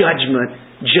judgment.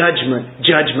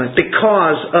 Judgment.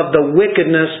 Because of the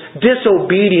wickedness,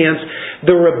 disobedience,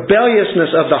 the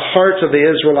rebelliousness of the hearts of the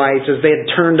Israelites as they had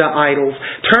turned to idols,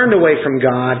 turned away from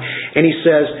God. And He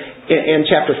says in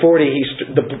chapter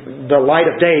 40, the light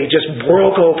of day just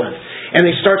broke open. And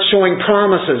He starts showing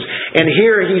promises. And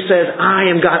here He says, I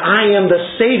am God. I am the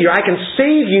Savior. I can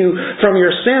save you from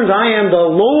your sins. I am the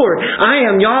Lord. I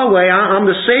am Yahweh. I'm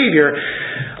the Savior.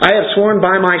 I have sworn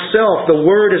by myself, the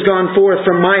word has gone forth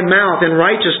from my mouth in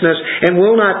righteousness and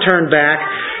will not turn back.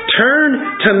 Turn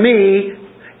to me,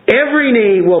 every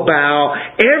knee will bow,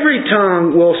 every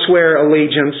tongue will swear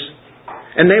allegiance,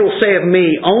 and they will say of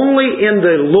me, only in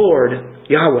the Lord,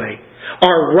 Yahweh,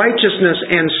 are righteousness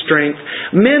and strength.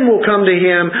 Men will come to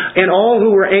Him, and all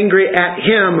who were angry at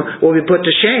Him will be put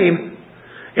to shame.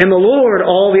 And the Lord,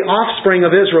 all the offspring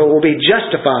of Israel, will be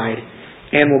justified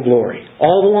and will glory.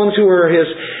 All the ones who are His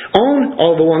own,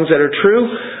 all the ones that are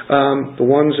true, the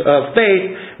ones of faith,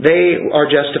 they are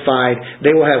justified.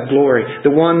 They will have glory.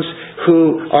 The ones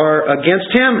who are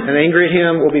against Him and angry at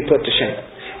Him will be put to shame.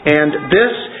 And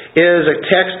this is a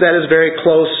text that is very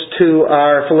close to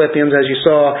our Philippians. As you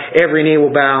saw, every knee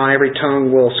will bow and every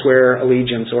tongue will swear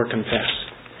allegiance or confess.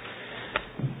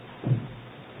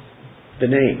 The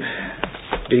name.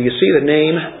 Do you see the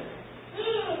name?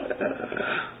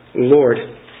 Lord,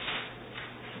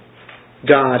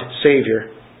 God,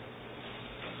 Savior.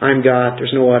 I'm God,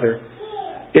 there's no other.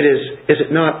 Is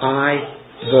it not I,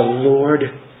 the Lord?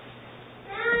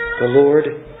 The Lord?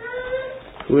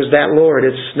 Who is that Lord?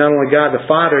 It's not only God the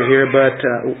Father here, but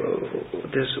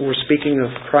we're speaking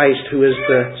of Christ, who is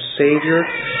the Savior.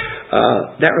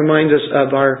 That reminds us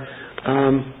of our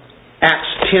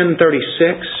Acts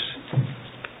 10:36.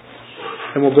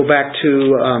 And we'll go back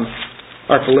to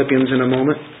our Philippians in a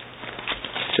moment.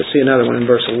 Let's see another one in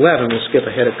verse 11. We'll skip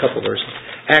ahead a couple verses.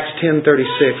 Acts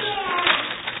 10:36.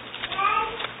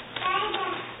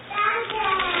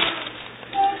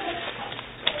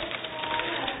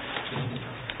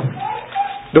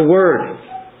 The word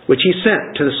which He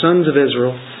sent to the sons of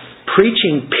Israel,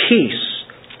 preaching peace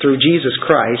through Jesus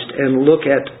Christ. And look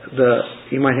at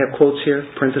you might have quotes here,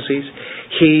 parentheses.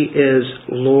 He is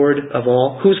Lord of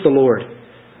all. Who's the Lord?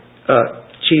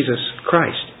 Jesus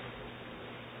Christ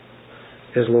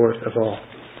is Lord of all.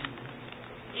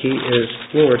 He is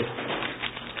Lord.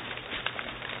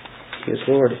 He is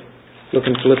Lord. Look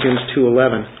in Philippians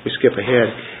 2:11. We skip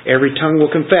ahead. Every tongue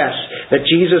will confess that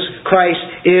Jesus Christ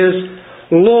is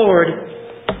Lord.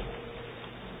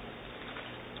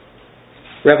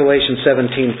 Revelation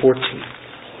 17:14.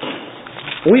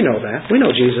 We know that. We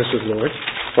know Jesus is Lord.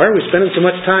 Why are we spending so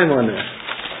much time on this?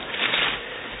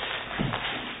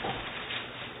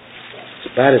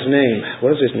 It's about His name.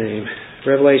 What is His name?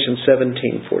 Revelation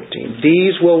 17:14.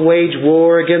 These will wage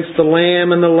war against the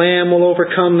Lamb, and the Lamb will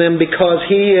overcome them, because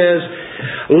He is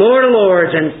Lord of lords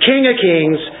and King of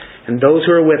kings, and those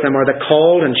who are with Him are the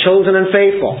called and chosen and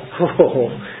faithful.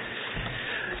 Oh,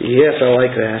 yes, I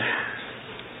like that.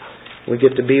 We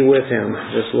get to be with Him,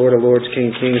 this Lord of lords,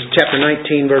 King of kings. Chapter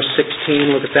 19, verse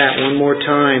 16. Look at that one more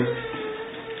time.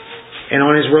 And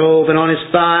on His robe and on His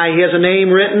thigh He has a name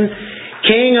written,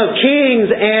 King of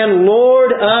kings and Lord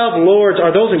of lords.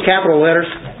 Are those in capital letters?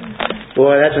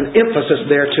 Boy, that's an emphasis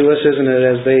there to us, isn't it,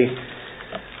 as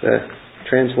the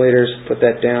translators put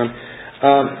that down.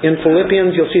 In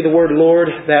Philippians, you'll see the word Lord,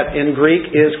 that in Greek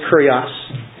is kurios.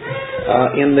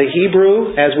 In the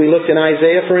Hebrew, as we looked in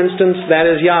Isaiah, for instance, that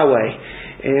is Yahweh.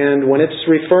 And when it's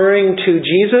referring to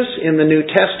Jesus in the New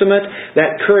Testament,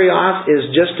 that kurios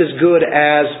is just as good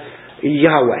as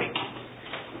Yahweh.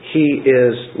 He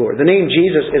is Lord. The name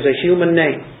Jesus is a human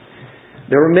name.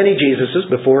 There were many Jesuses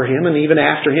before Him, and even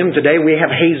after Him. Today we have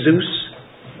Jesus.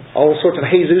 All sorts of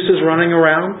Jesuses running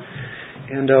around.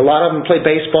 And a lot of them play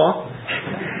baseball.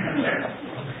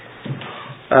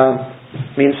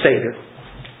 Means Savior.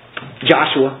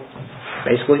 Joshua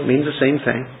basically means the same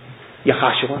thing.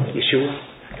 Yeshua,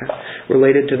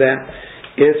 related to that.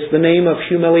 It's the name of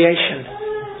humiliation.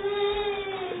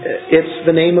 It's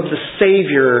the name of the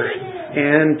Savior.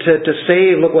 And to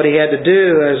save, look what He had to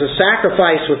do as a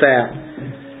sacrifice with that.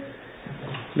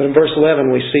 But in verse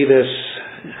 11 we see this.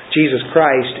 Jesus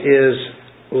Christ is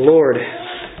Lord,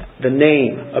 the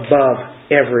name above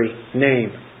every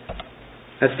name.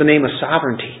 That's the name of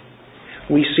sovereignty.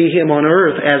 We see Him on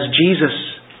earth as Jesus,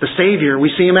 the Savior.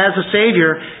 We see Him as the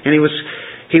Savior, and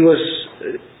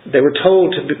they were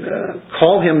told to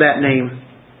call Him that name,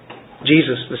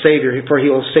 Jesus, the Savior, for He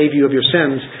will save you of your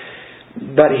sins.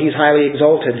 But He's highly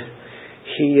exalted.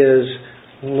 He is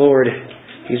Lord.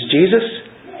 He's Jesus.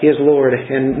 He is Lord.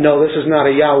 And no, this is not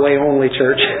a Yahweh only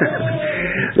church.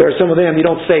 There are some of them, you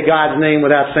don't say God's name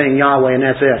without saying Yahweh, and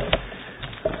that's it.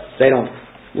 They don't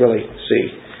really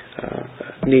see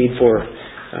need for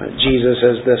Jesus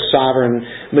as the sovereign,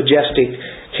 majestic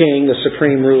King, the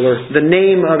supreme ruler. The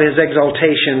name of His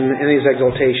exaltation, and His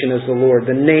exaltation is the Lord.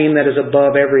 The name that is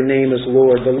above every name is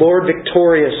Lord. The Lord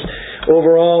victorious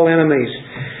over all enemies.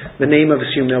 The name of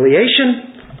His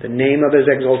humiliation, the name of His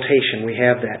exaltation. We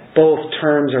have that. Both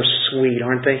terms are sweet,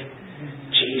 aren't they?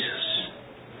 Jesus,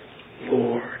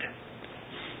 Lord.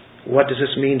 What does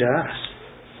this mean to us?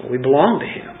 Well, we belong to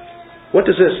Him. What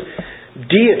does this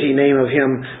deity name of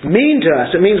Him mean to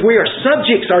us? It means we are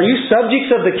subjects. Are you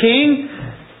subjects of the King?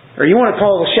 Or you want to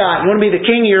call the shot? You want to be the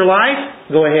king of your life?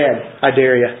 Go ahead. I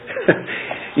dare you.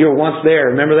 You were once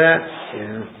there. Remember that?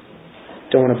 Yeah.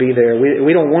 Don't want to be there.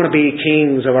 We don't want to be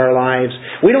kings of our lives.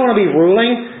 We don't want to be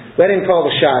ruling. Let Him call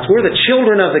the shots. We're the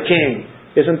children of the King.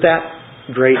 Isn't that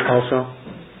great also?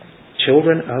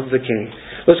 Children of the King.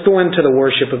 Let's go into the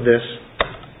worship of this.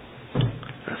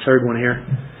 A third one here.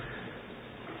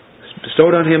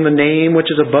 Bestowed on Him the name which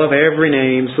is above every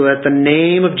name, so that the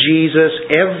name of Jesus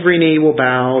every knee will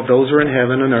bow, those who are in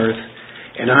heaven and earth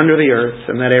and under the earth,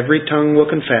 and that every tongue will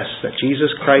confess that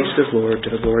Jesus Christ is Lord, to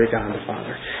the glory of God the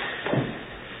Father.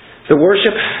 The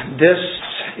worship, this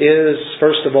is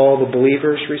first of all the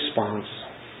believer's response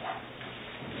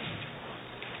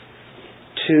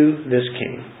to this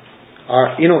King.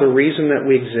 The reason that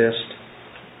we exist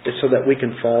is so that we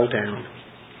can fall down.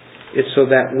 It's so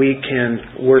that we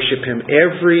can worship Him.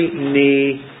 Every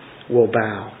knee will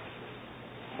bow.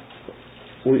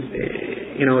 We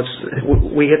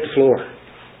hit the floor.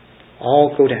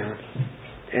 All go down.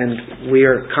 And we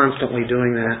are constantly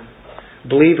doing that.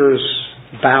 Believers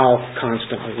bow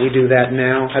constantly. We do that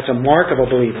now. That's a mark of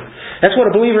a believer. That's what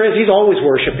a believer is. He's always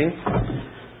worshiping.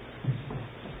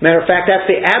 Matter of fact, that's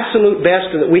the absolute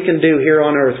best that we can do here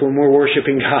on earth when we're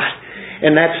worshiping God.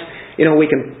 And that's,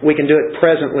 we can do it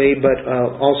presently, but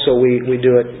also we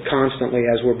do it constantly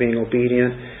as we're being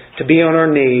obedient. To be on our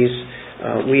knees,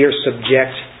 we are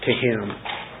subject to Him.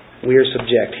 We are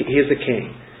subject. He is the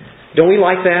King. Don't we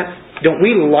like that? Don't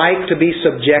we like to be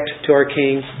subject to our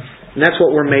King? And that's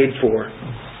what we're made for.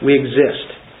 We exist.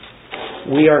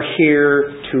 We are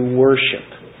here to worship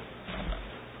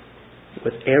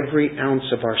with every ounce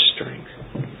of our strength.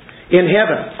 In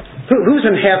heaven, Who's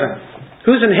in heaven?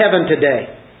 Who's in heaven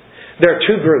today? There are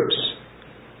two groups.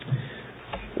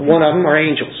 One of them are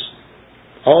angels.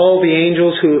 All the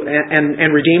angels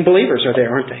and redeemed believers are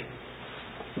there, aren't they?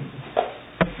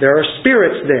 There are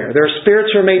spirits there. There are spirits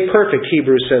who are made perfect,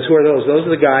 Hebrews says. Who are those? Those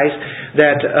are the guys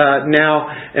that now,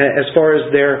 as far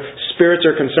as their spirits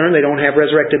are concerned, they don't have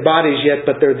resurrected bodies yet,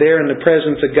 but they're there in the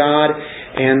presence of God,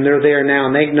 and they're there now,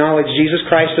 and they acknowledge Jesus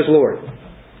Christ as Lord.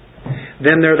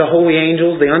 Then there are the holy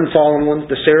angels, the unfallen ones,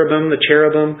 the cherubim,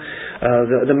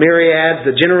 the myriads,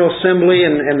 the general assembly,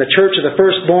 and the church of the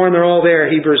firstborn. They're all there,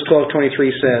 Hebrews 12:23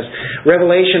 says.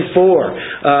 Revelation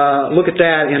 4. Look at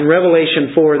that. In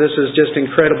Revelation 4, this is just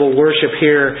incredible worship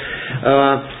here.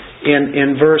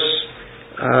 In verse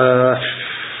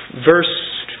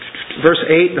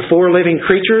 8, the four living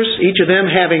creatures, each of them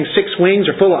having 6 wings,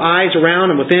 are full of eyes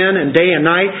around and within, and day and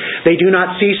night they do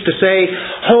not cease to say,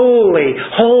 Holy,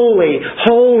 holy,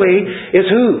 holy is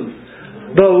who?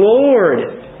 The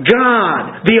Lord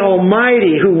God, the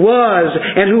Almighty, who was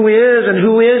and who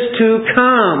is to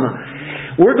come.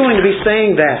 We're going to be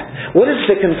saying that. What is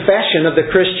the confession of the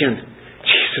Christian?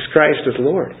 Jesus Christ is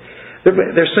Lord.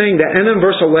 They're saying that. And then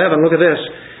verse 11, look at this.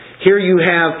 Here you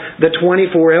have the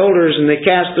 24 elders, and they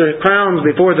cast their crowns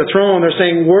before the throne. They're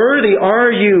saying, Worthy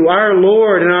are you, our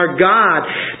Lord and our God,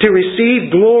 to receive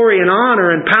glory and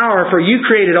honor and power, for you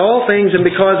created all things, and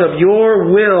because of your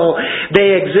will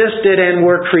they existed and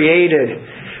were created.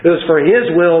 It was for His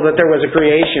will that there was a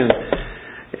creation,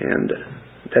 and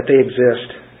that they exist.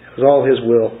 It was all His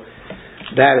will.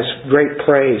 That is great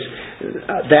praise.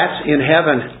 That's in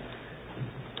heaven.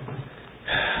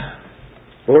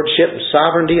 Lordship and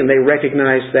sovereignty, and they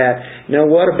recognize that. Now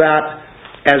what about,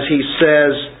 as He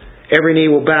says, every knee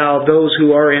will bow, those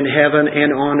who are in heaven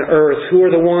and on earth? Who are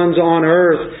the ones on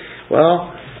earth?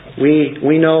 Well,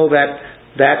 we know that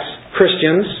that's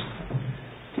Christians,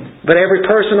 but every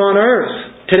person on earth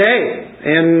today,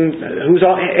 and who's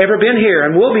ever been here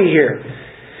and will be here,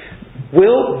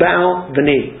 will bow the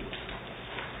knee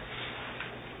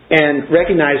and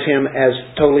recognize Him as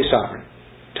totally sovereign,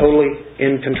 totally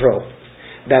in control.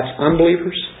 That's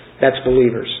unbelievers. That's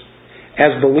believers.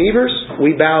 As believers,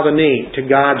 we bow the knee to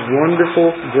God's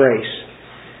wonderful grace.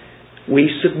 We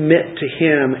submit to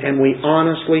Him and we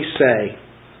honestly say,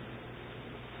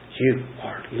 You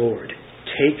are Lord.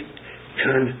 Take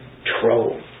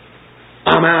control.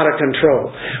 I'm out of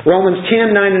control. Romans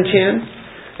 10:9 and 10.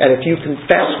 That if you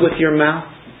confess with your mouth,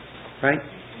 right?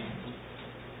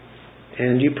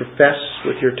 And you profess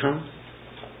with your tongue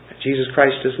that Jesus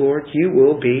Christ is Lord, you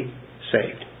will be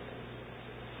saved.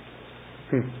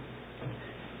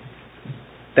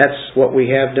 That's what we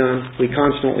have done. We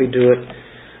constantly do it.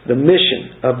 The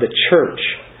mission of the church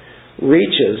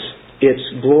reaches its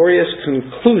glorious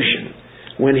conclusion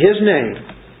when His name,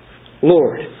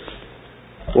 Lord,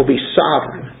 will be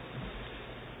sovereign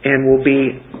and will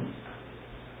be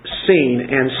seen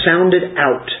and sounded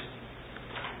out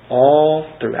all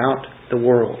throughout the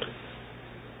world.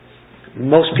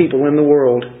 Most people in the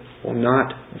world will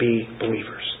not be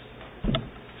believers.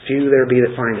 Few there be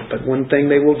that find it. But one thing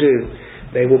they will do,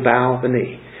 they will bow the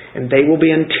knee. And they will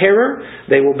be in terror,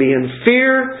 they will be in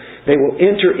fear, they will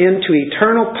enter into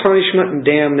eternal punishment and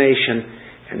damnation.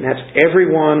 And that's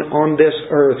everyone on this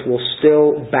earth will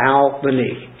still bow the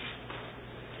knee.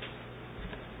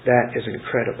 That is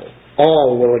incredible.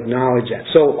 All will acknowledge that.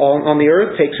 So on the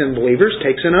earth takes in believers,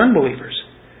 takes in unbelievers.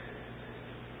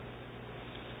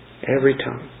 Every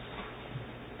tongue.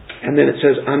 And then it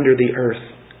says under the earth.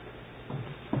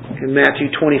 In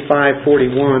Matthew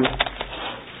 25:41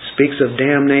 speaks of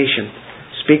damnation,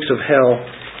 speaks of hell.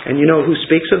 And you know who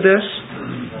speaks of this?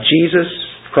 Jesus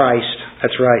Christ.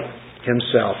 That's right,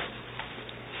 Himself.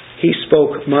 He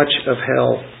spoke much of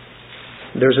hell.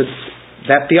 There's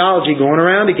that theology going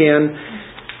around again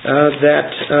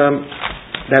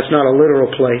that's not a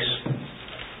literal place.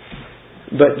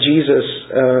 But Jesus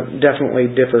definitely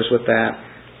differs with that.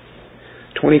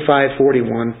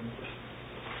 25:41.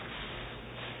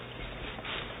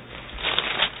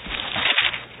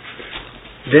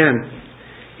 Then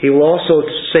He will also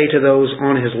say to those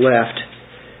on His left,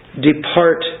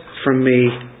 Depart from me,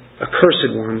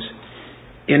 accursed ones,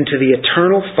 into the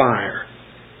eternal fire,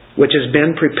 which has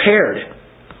been prepared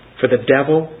for the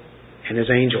devil and his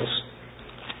angels.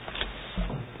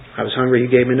 I was hungry, You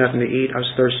gave me nothing to eat. I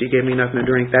was thirsty, You gave me nothing to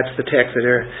drink. That's the text.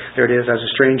 There it is. I was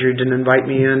a stranger, You didn't invite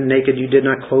me in. Naked, You did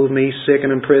not clothe me. Sick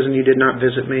and in prison, You did not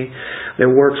visit me.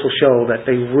 Their works will show that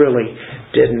they really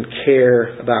didn't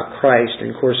care about Christ.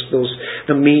 And of course,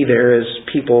 the me there is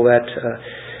people that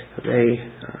they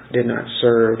did not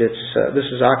serve. This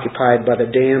is occupied by the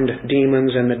damned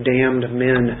demons and the damned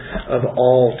men of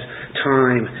all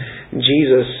time.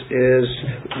 Jesus is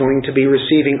going to be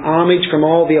receiving homage from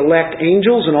all the elect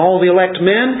angels and all the elect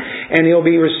men, and He'll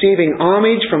be receiving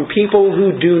homage from people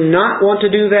who do not want to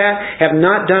do that, have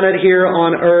not done it here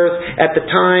on earth at the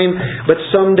time, but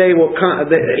someday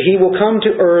He will come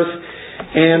to earth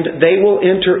and they will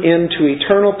enter into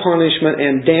eternal punishment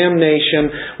and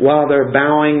damnation while they're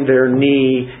bowing their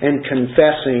knee and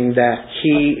confessing that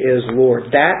He is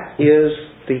Lord. That is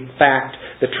the fact,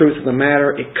 the truth of the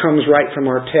matter. It comes right from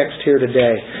our text here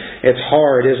today. It's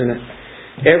hard, isn't it?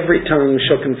 Every tongue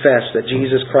shall confess that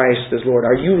Jesus Christ is Lord.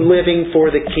 Are you living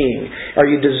for the King? Are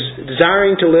you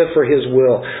desiring to live for His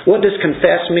will? What does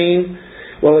confess mean?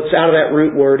 Well, it's out of that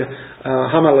root word,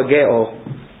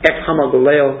 homologeo.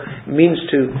 Ekhamagoleo means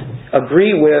to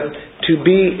agree with, to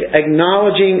be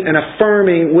acknowledging and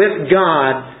affirming with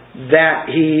God that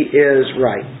He is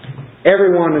right.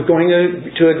 Everyone is going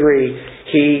to agree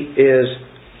He is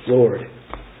Lord.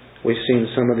 We've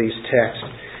seen some of these texts.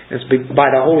 It's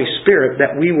by the Holy Spirit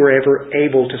that we were ever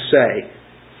able to say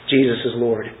Jesus is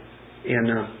Lord.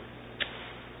 In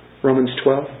Romans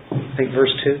 12, I think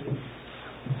verse 2.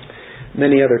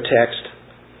 Many other texts.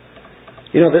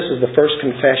 You know, this is the first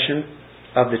confession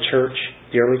of the church,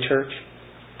 the early church.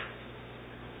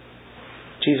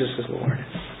 Jesus is Lord.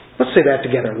 Let's say that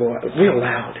together, Lord, real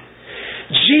loud.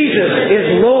 Jesus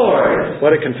is Lord.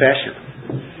 What a confession.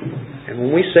 And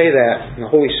when we say that, and the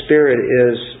Holy Spirit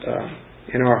is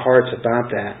in our hearts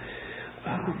about that,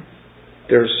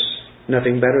 there's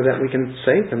nothing better that we can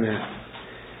say than that.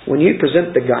 When you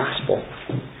present the gospel,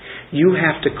 you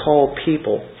have to call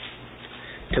people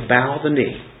to bow the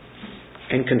knee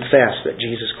and confess that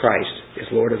Jesus Christ is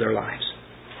Lord of their lives.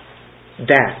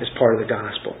 That is part of the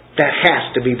gospel. That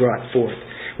has to be brought forth.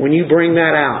 When you bring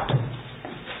that out,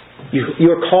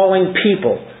 you're calling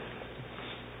people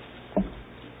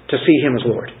to see Him as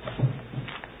Lord.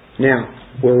 Now,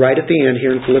 we're right at the end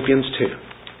here in Philippians 2.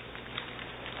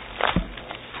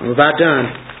 I'm about done.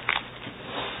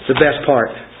 It's the best part.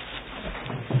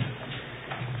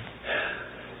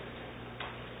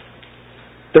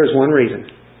 There's one reason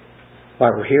why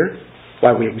we're here,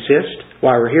 why we exist,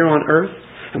 why we're here on earth.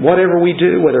 And whatever we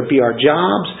do, whether it be our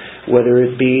jobs, whether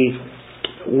it be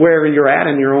wherever you're at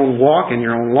in your own walk, in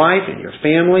your own life, in your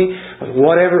family,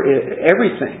 whatever,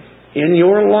 everything in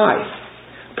your life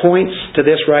points to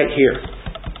this right here.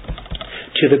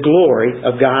 To the glory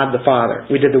of God the Father.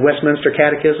 We did the Westminster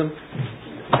Catechism.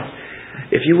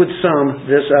 If you would sum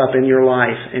this up in your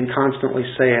life and constantly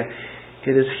say it,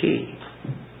 it is He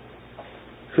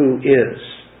who is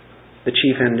the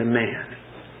chief end of man.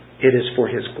 It is for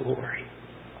His glory.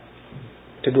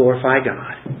 To glorify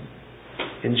God.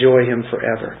 Enjoy Him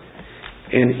forever.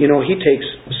 And you know, He takes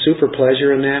super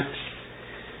pleasure in that.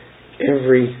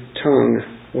 Every tongue,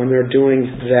 when they're doing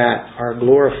that, are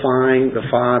glorifying the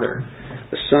Father.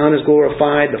 The Son is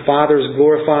glorified. The Father is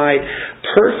glorified.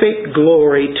 Perfect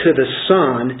glory to the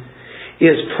Son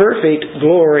is perfect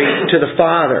glory to the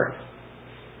Father.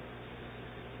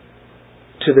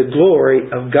 To the glory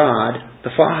of God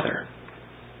the Father.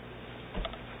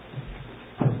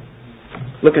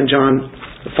 Look in John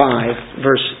 5,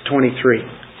 verse 23.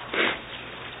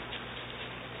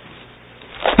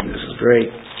 This is great.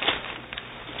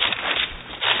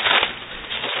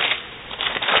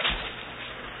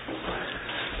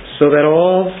 So that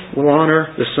all will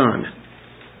honor the Son,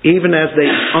 even as they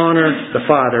honor the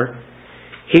Father.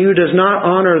 He who does not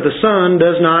honor the Son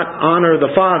does not honor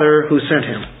the Father who sent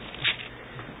Him.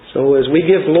 So as we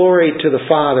give glory to the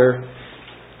Father,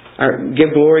 or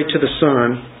give glory to the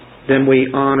Son, then we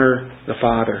honor the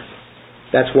Father.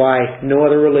 That's why no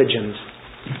other religions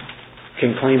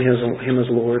can claim Him as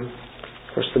Lord.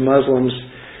 Of course, the Muslims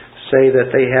say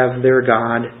that they have their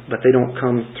God, but they don't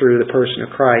come through the person of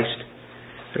Christ.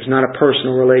 There's not a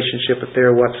personal relationship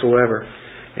there whatsoever.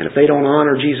 And if they don't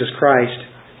honor Jesus Christ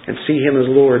and see Him as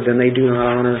Lord, then they do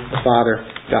not honor the Father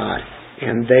God.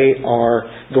 And they are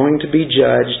going to be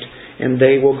judged, and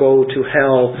they will go to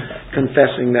hell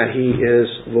confessing that He is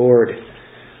Lord.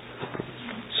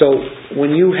 So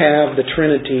when you have the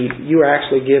Trinity, you are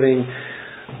actually giving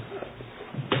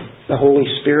the Holy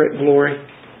Spirit glory.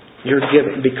 You're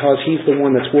giving, because He's the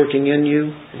one that's working in you.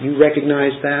 You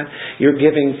recognize that. You're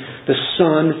giving the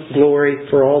Son glory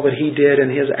for all that He did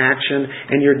in His action,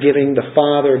 and you're giving the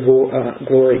Father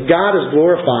glory. God is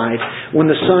glorified when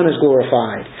the Son is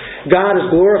glorified. God is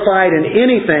glorified in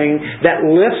anything that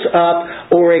lifts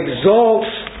up or exalts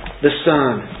the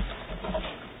Son.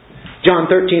 John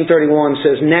 13:31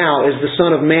 says, "Now is the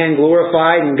Son of Man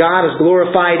glorified, and God is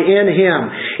glorified in Him.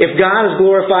 If God is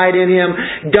glorified in Him,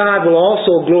 God will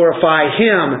also glorify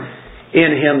Him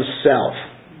in Himself."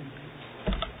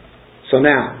 So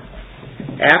now,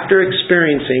 after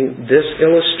experiencing this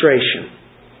illustration,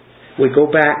 we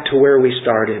go back to where we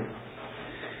started.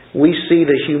 We see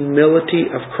the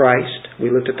humility of Christ. We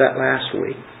looked at that last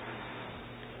week.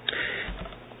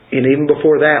 And even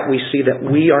before that, we see that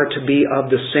we are to be of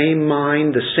the same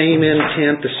mind, the same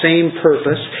intent, the same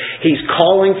purpose. He's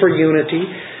calling for unity.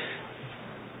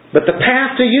 But the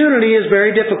path to unity is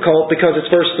very difficult because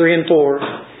it's verse 3 and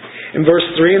 4. And verse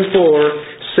 3 and 4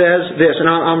 says this,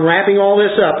 and I'm wrapping all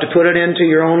this up to put it into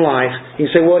your own life. You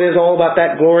can say, what is all about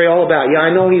that glory all about? Yeah,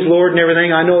 I know He's Lord and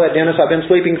everything. I know that, Dennis. I've been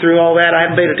sleeping through all that. I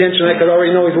haven't paid attention to that because I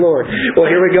already know He's Lord.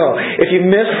 Well, here we go. If you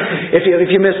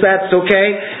miss that, it's okay.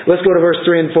 Let's go to verse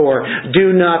 3 and 4.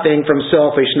 Do nothing from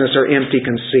selfishness or empty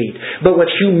conceit, but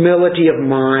with humility of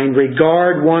mind,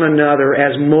 regard one another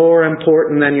as more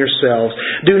important than yourselves.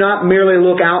 Do not merely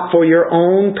look out for your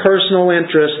own personal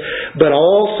interest, but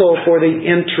also for the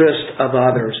interest of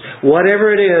others. Whatever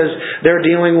it is they're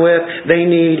dealing with, they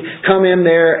need, come in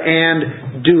there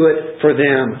and do it for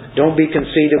them. Don't be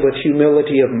conceited, with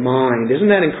humility of mind. Isn't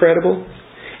that incredible?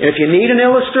 And if you need an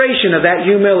illustration of that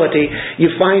humility,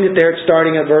 you find it there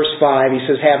starting at verse 5. He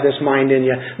says, have this mind in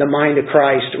you. The mind of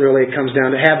Christ, really, it comes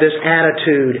down to have this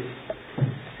attitude.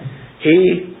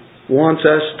 He wants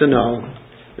us to know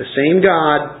the same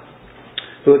God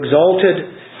who exalted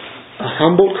a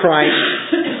humble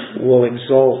Christ will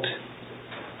exalt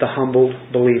the humble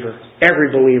believer. Every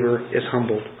believer is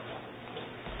humbled.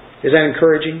 Is that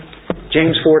encouraging?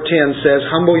 James 4:10 says,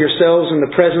 humble yourselves in the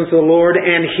presence of the Lord,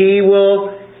 and He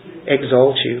will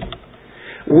exalt you.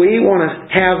 We want to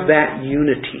have that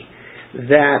unity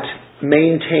that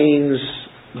maintains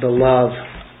the love,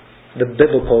 the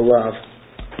biblical love,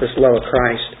 this love of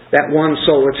Christ. That one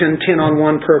soul. It's intent on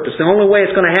one purpose. The only way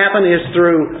it's going to happen is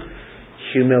through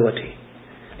humility.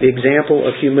 The example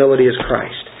of humility is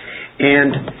Christ.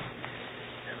 And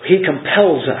He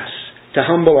compels us to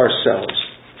humble ourselves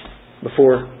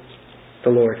before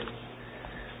the Lord.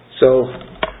 So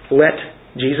let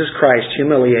Jesus Christ's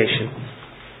humiliation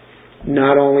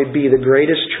not only be the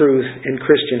greatest truth in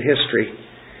Christian history,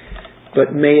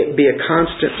 but may it be a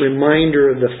constant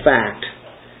reminder of the fact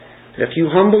that if you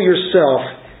humble yourself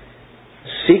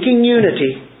seeking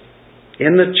unity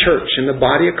in the church, in the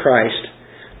body of Christ,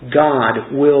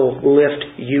 God will lift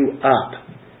you up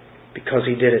because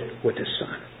He did it with His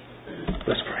Son.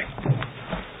 Let's pray.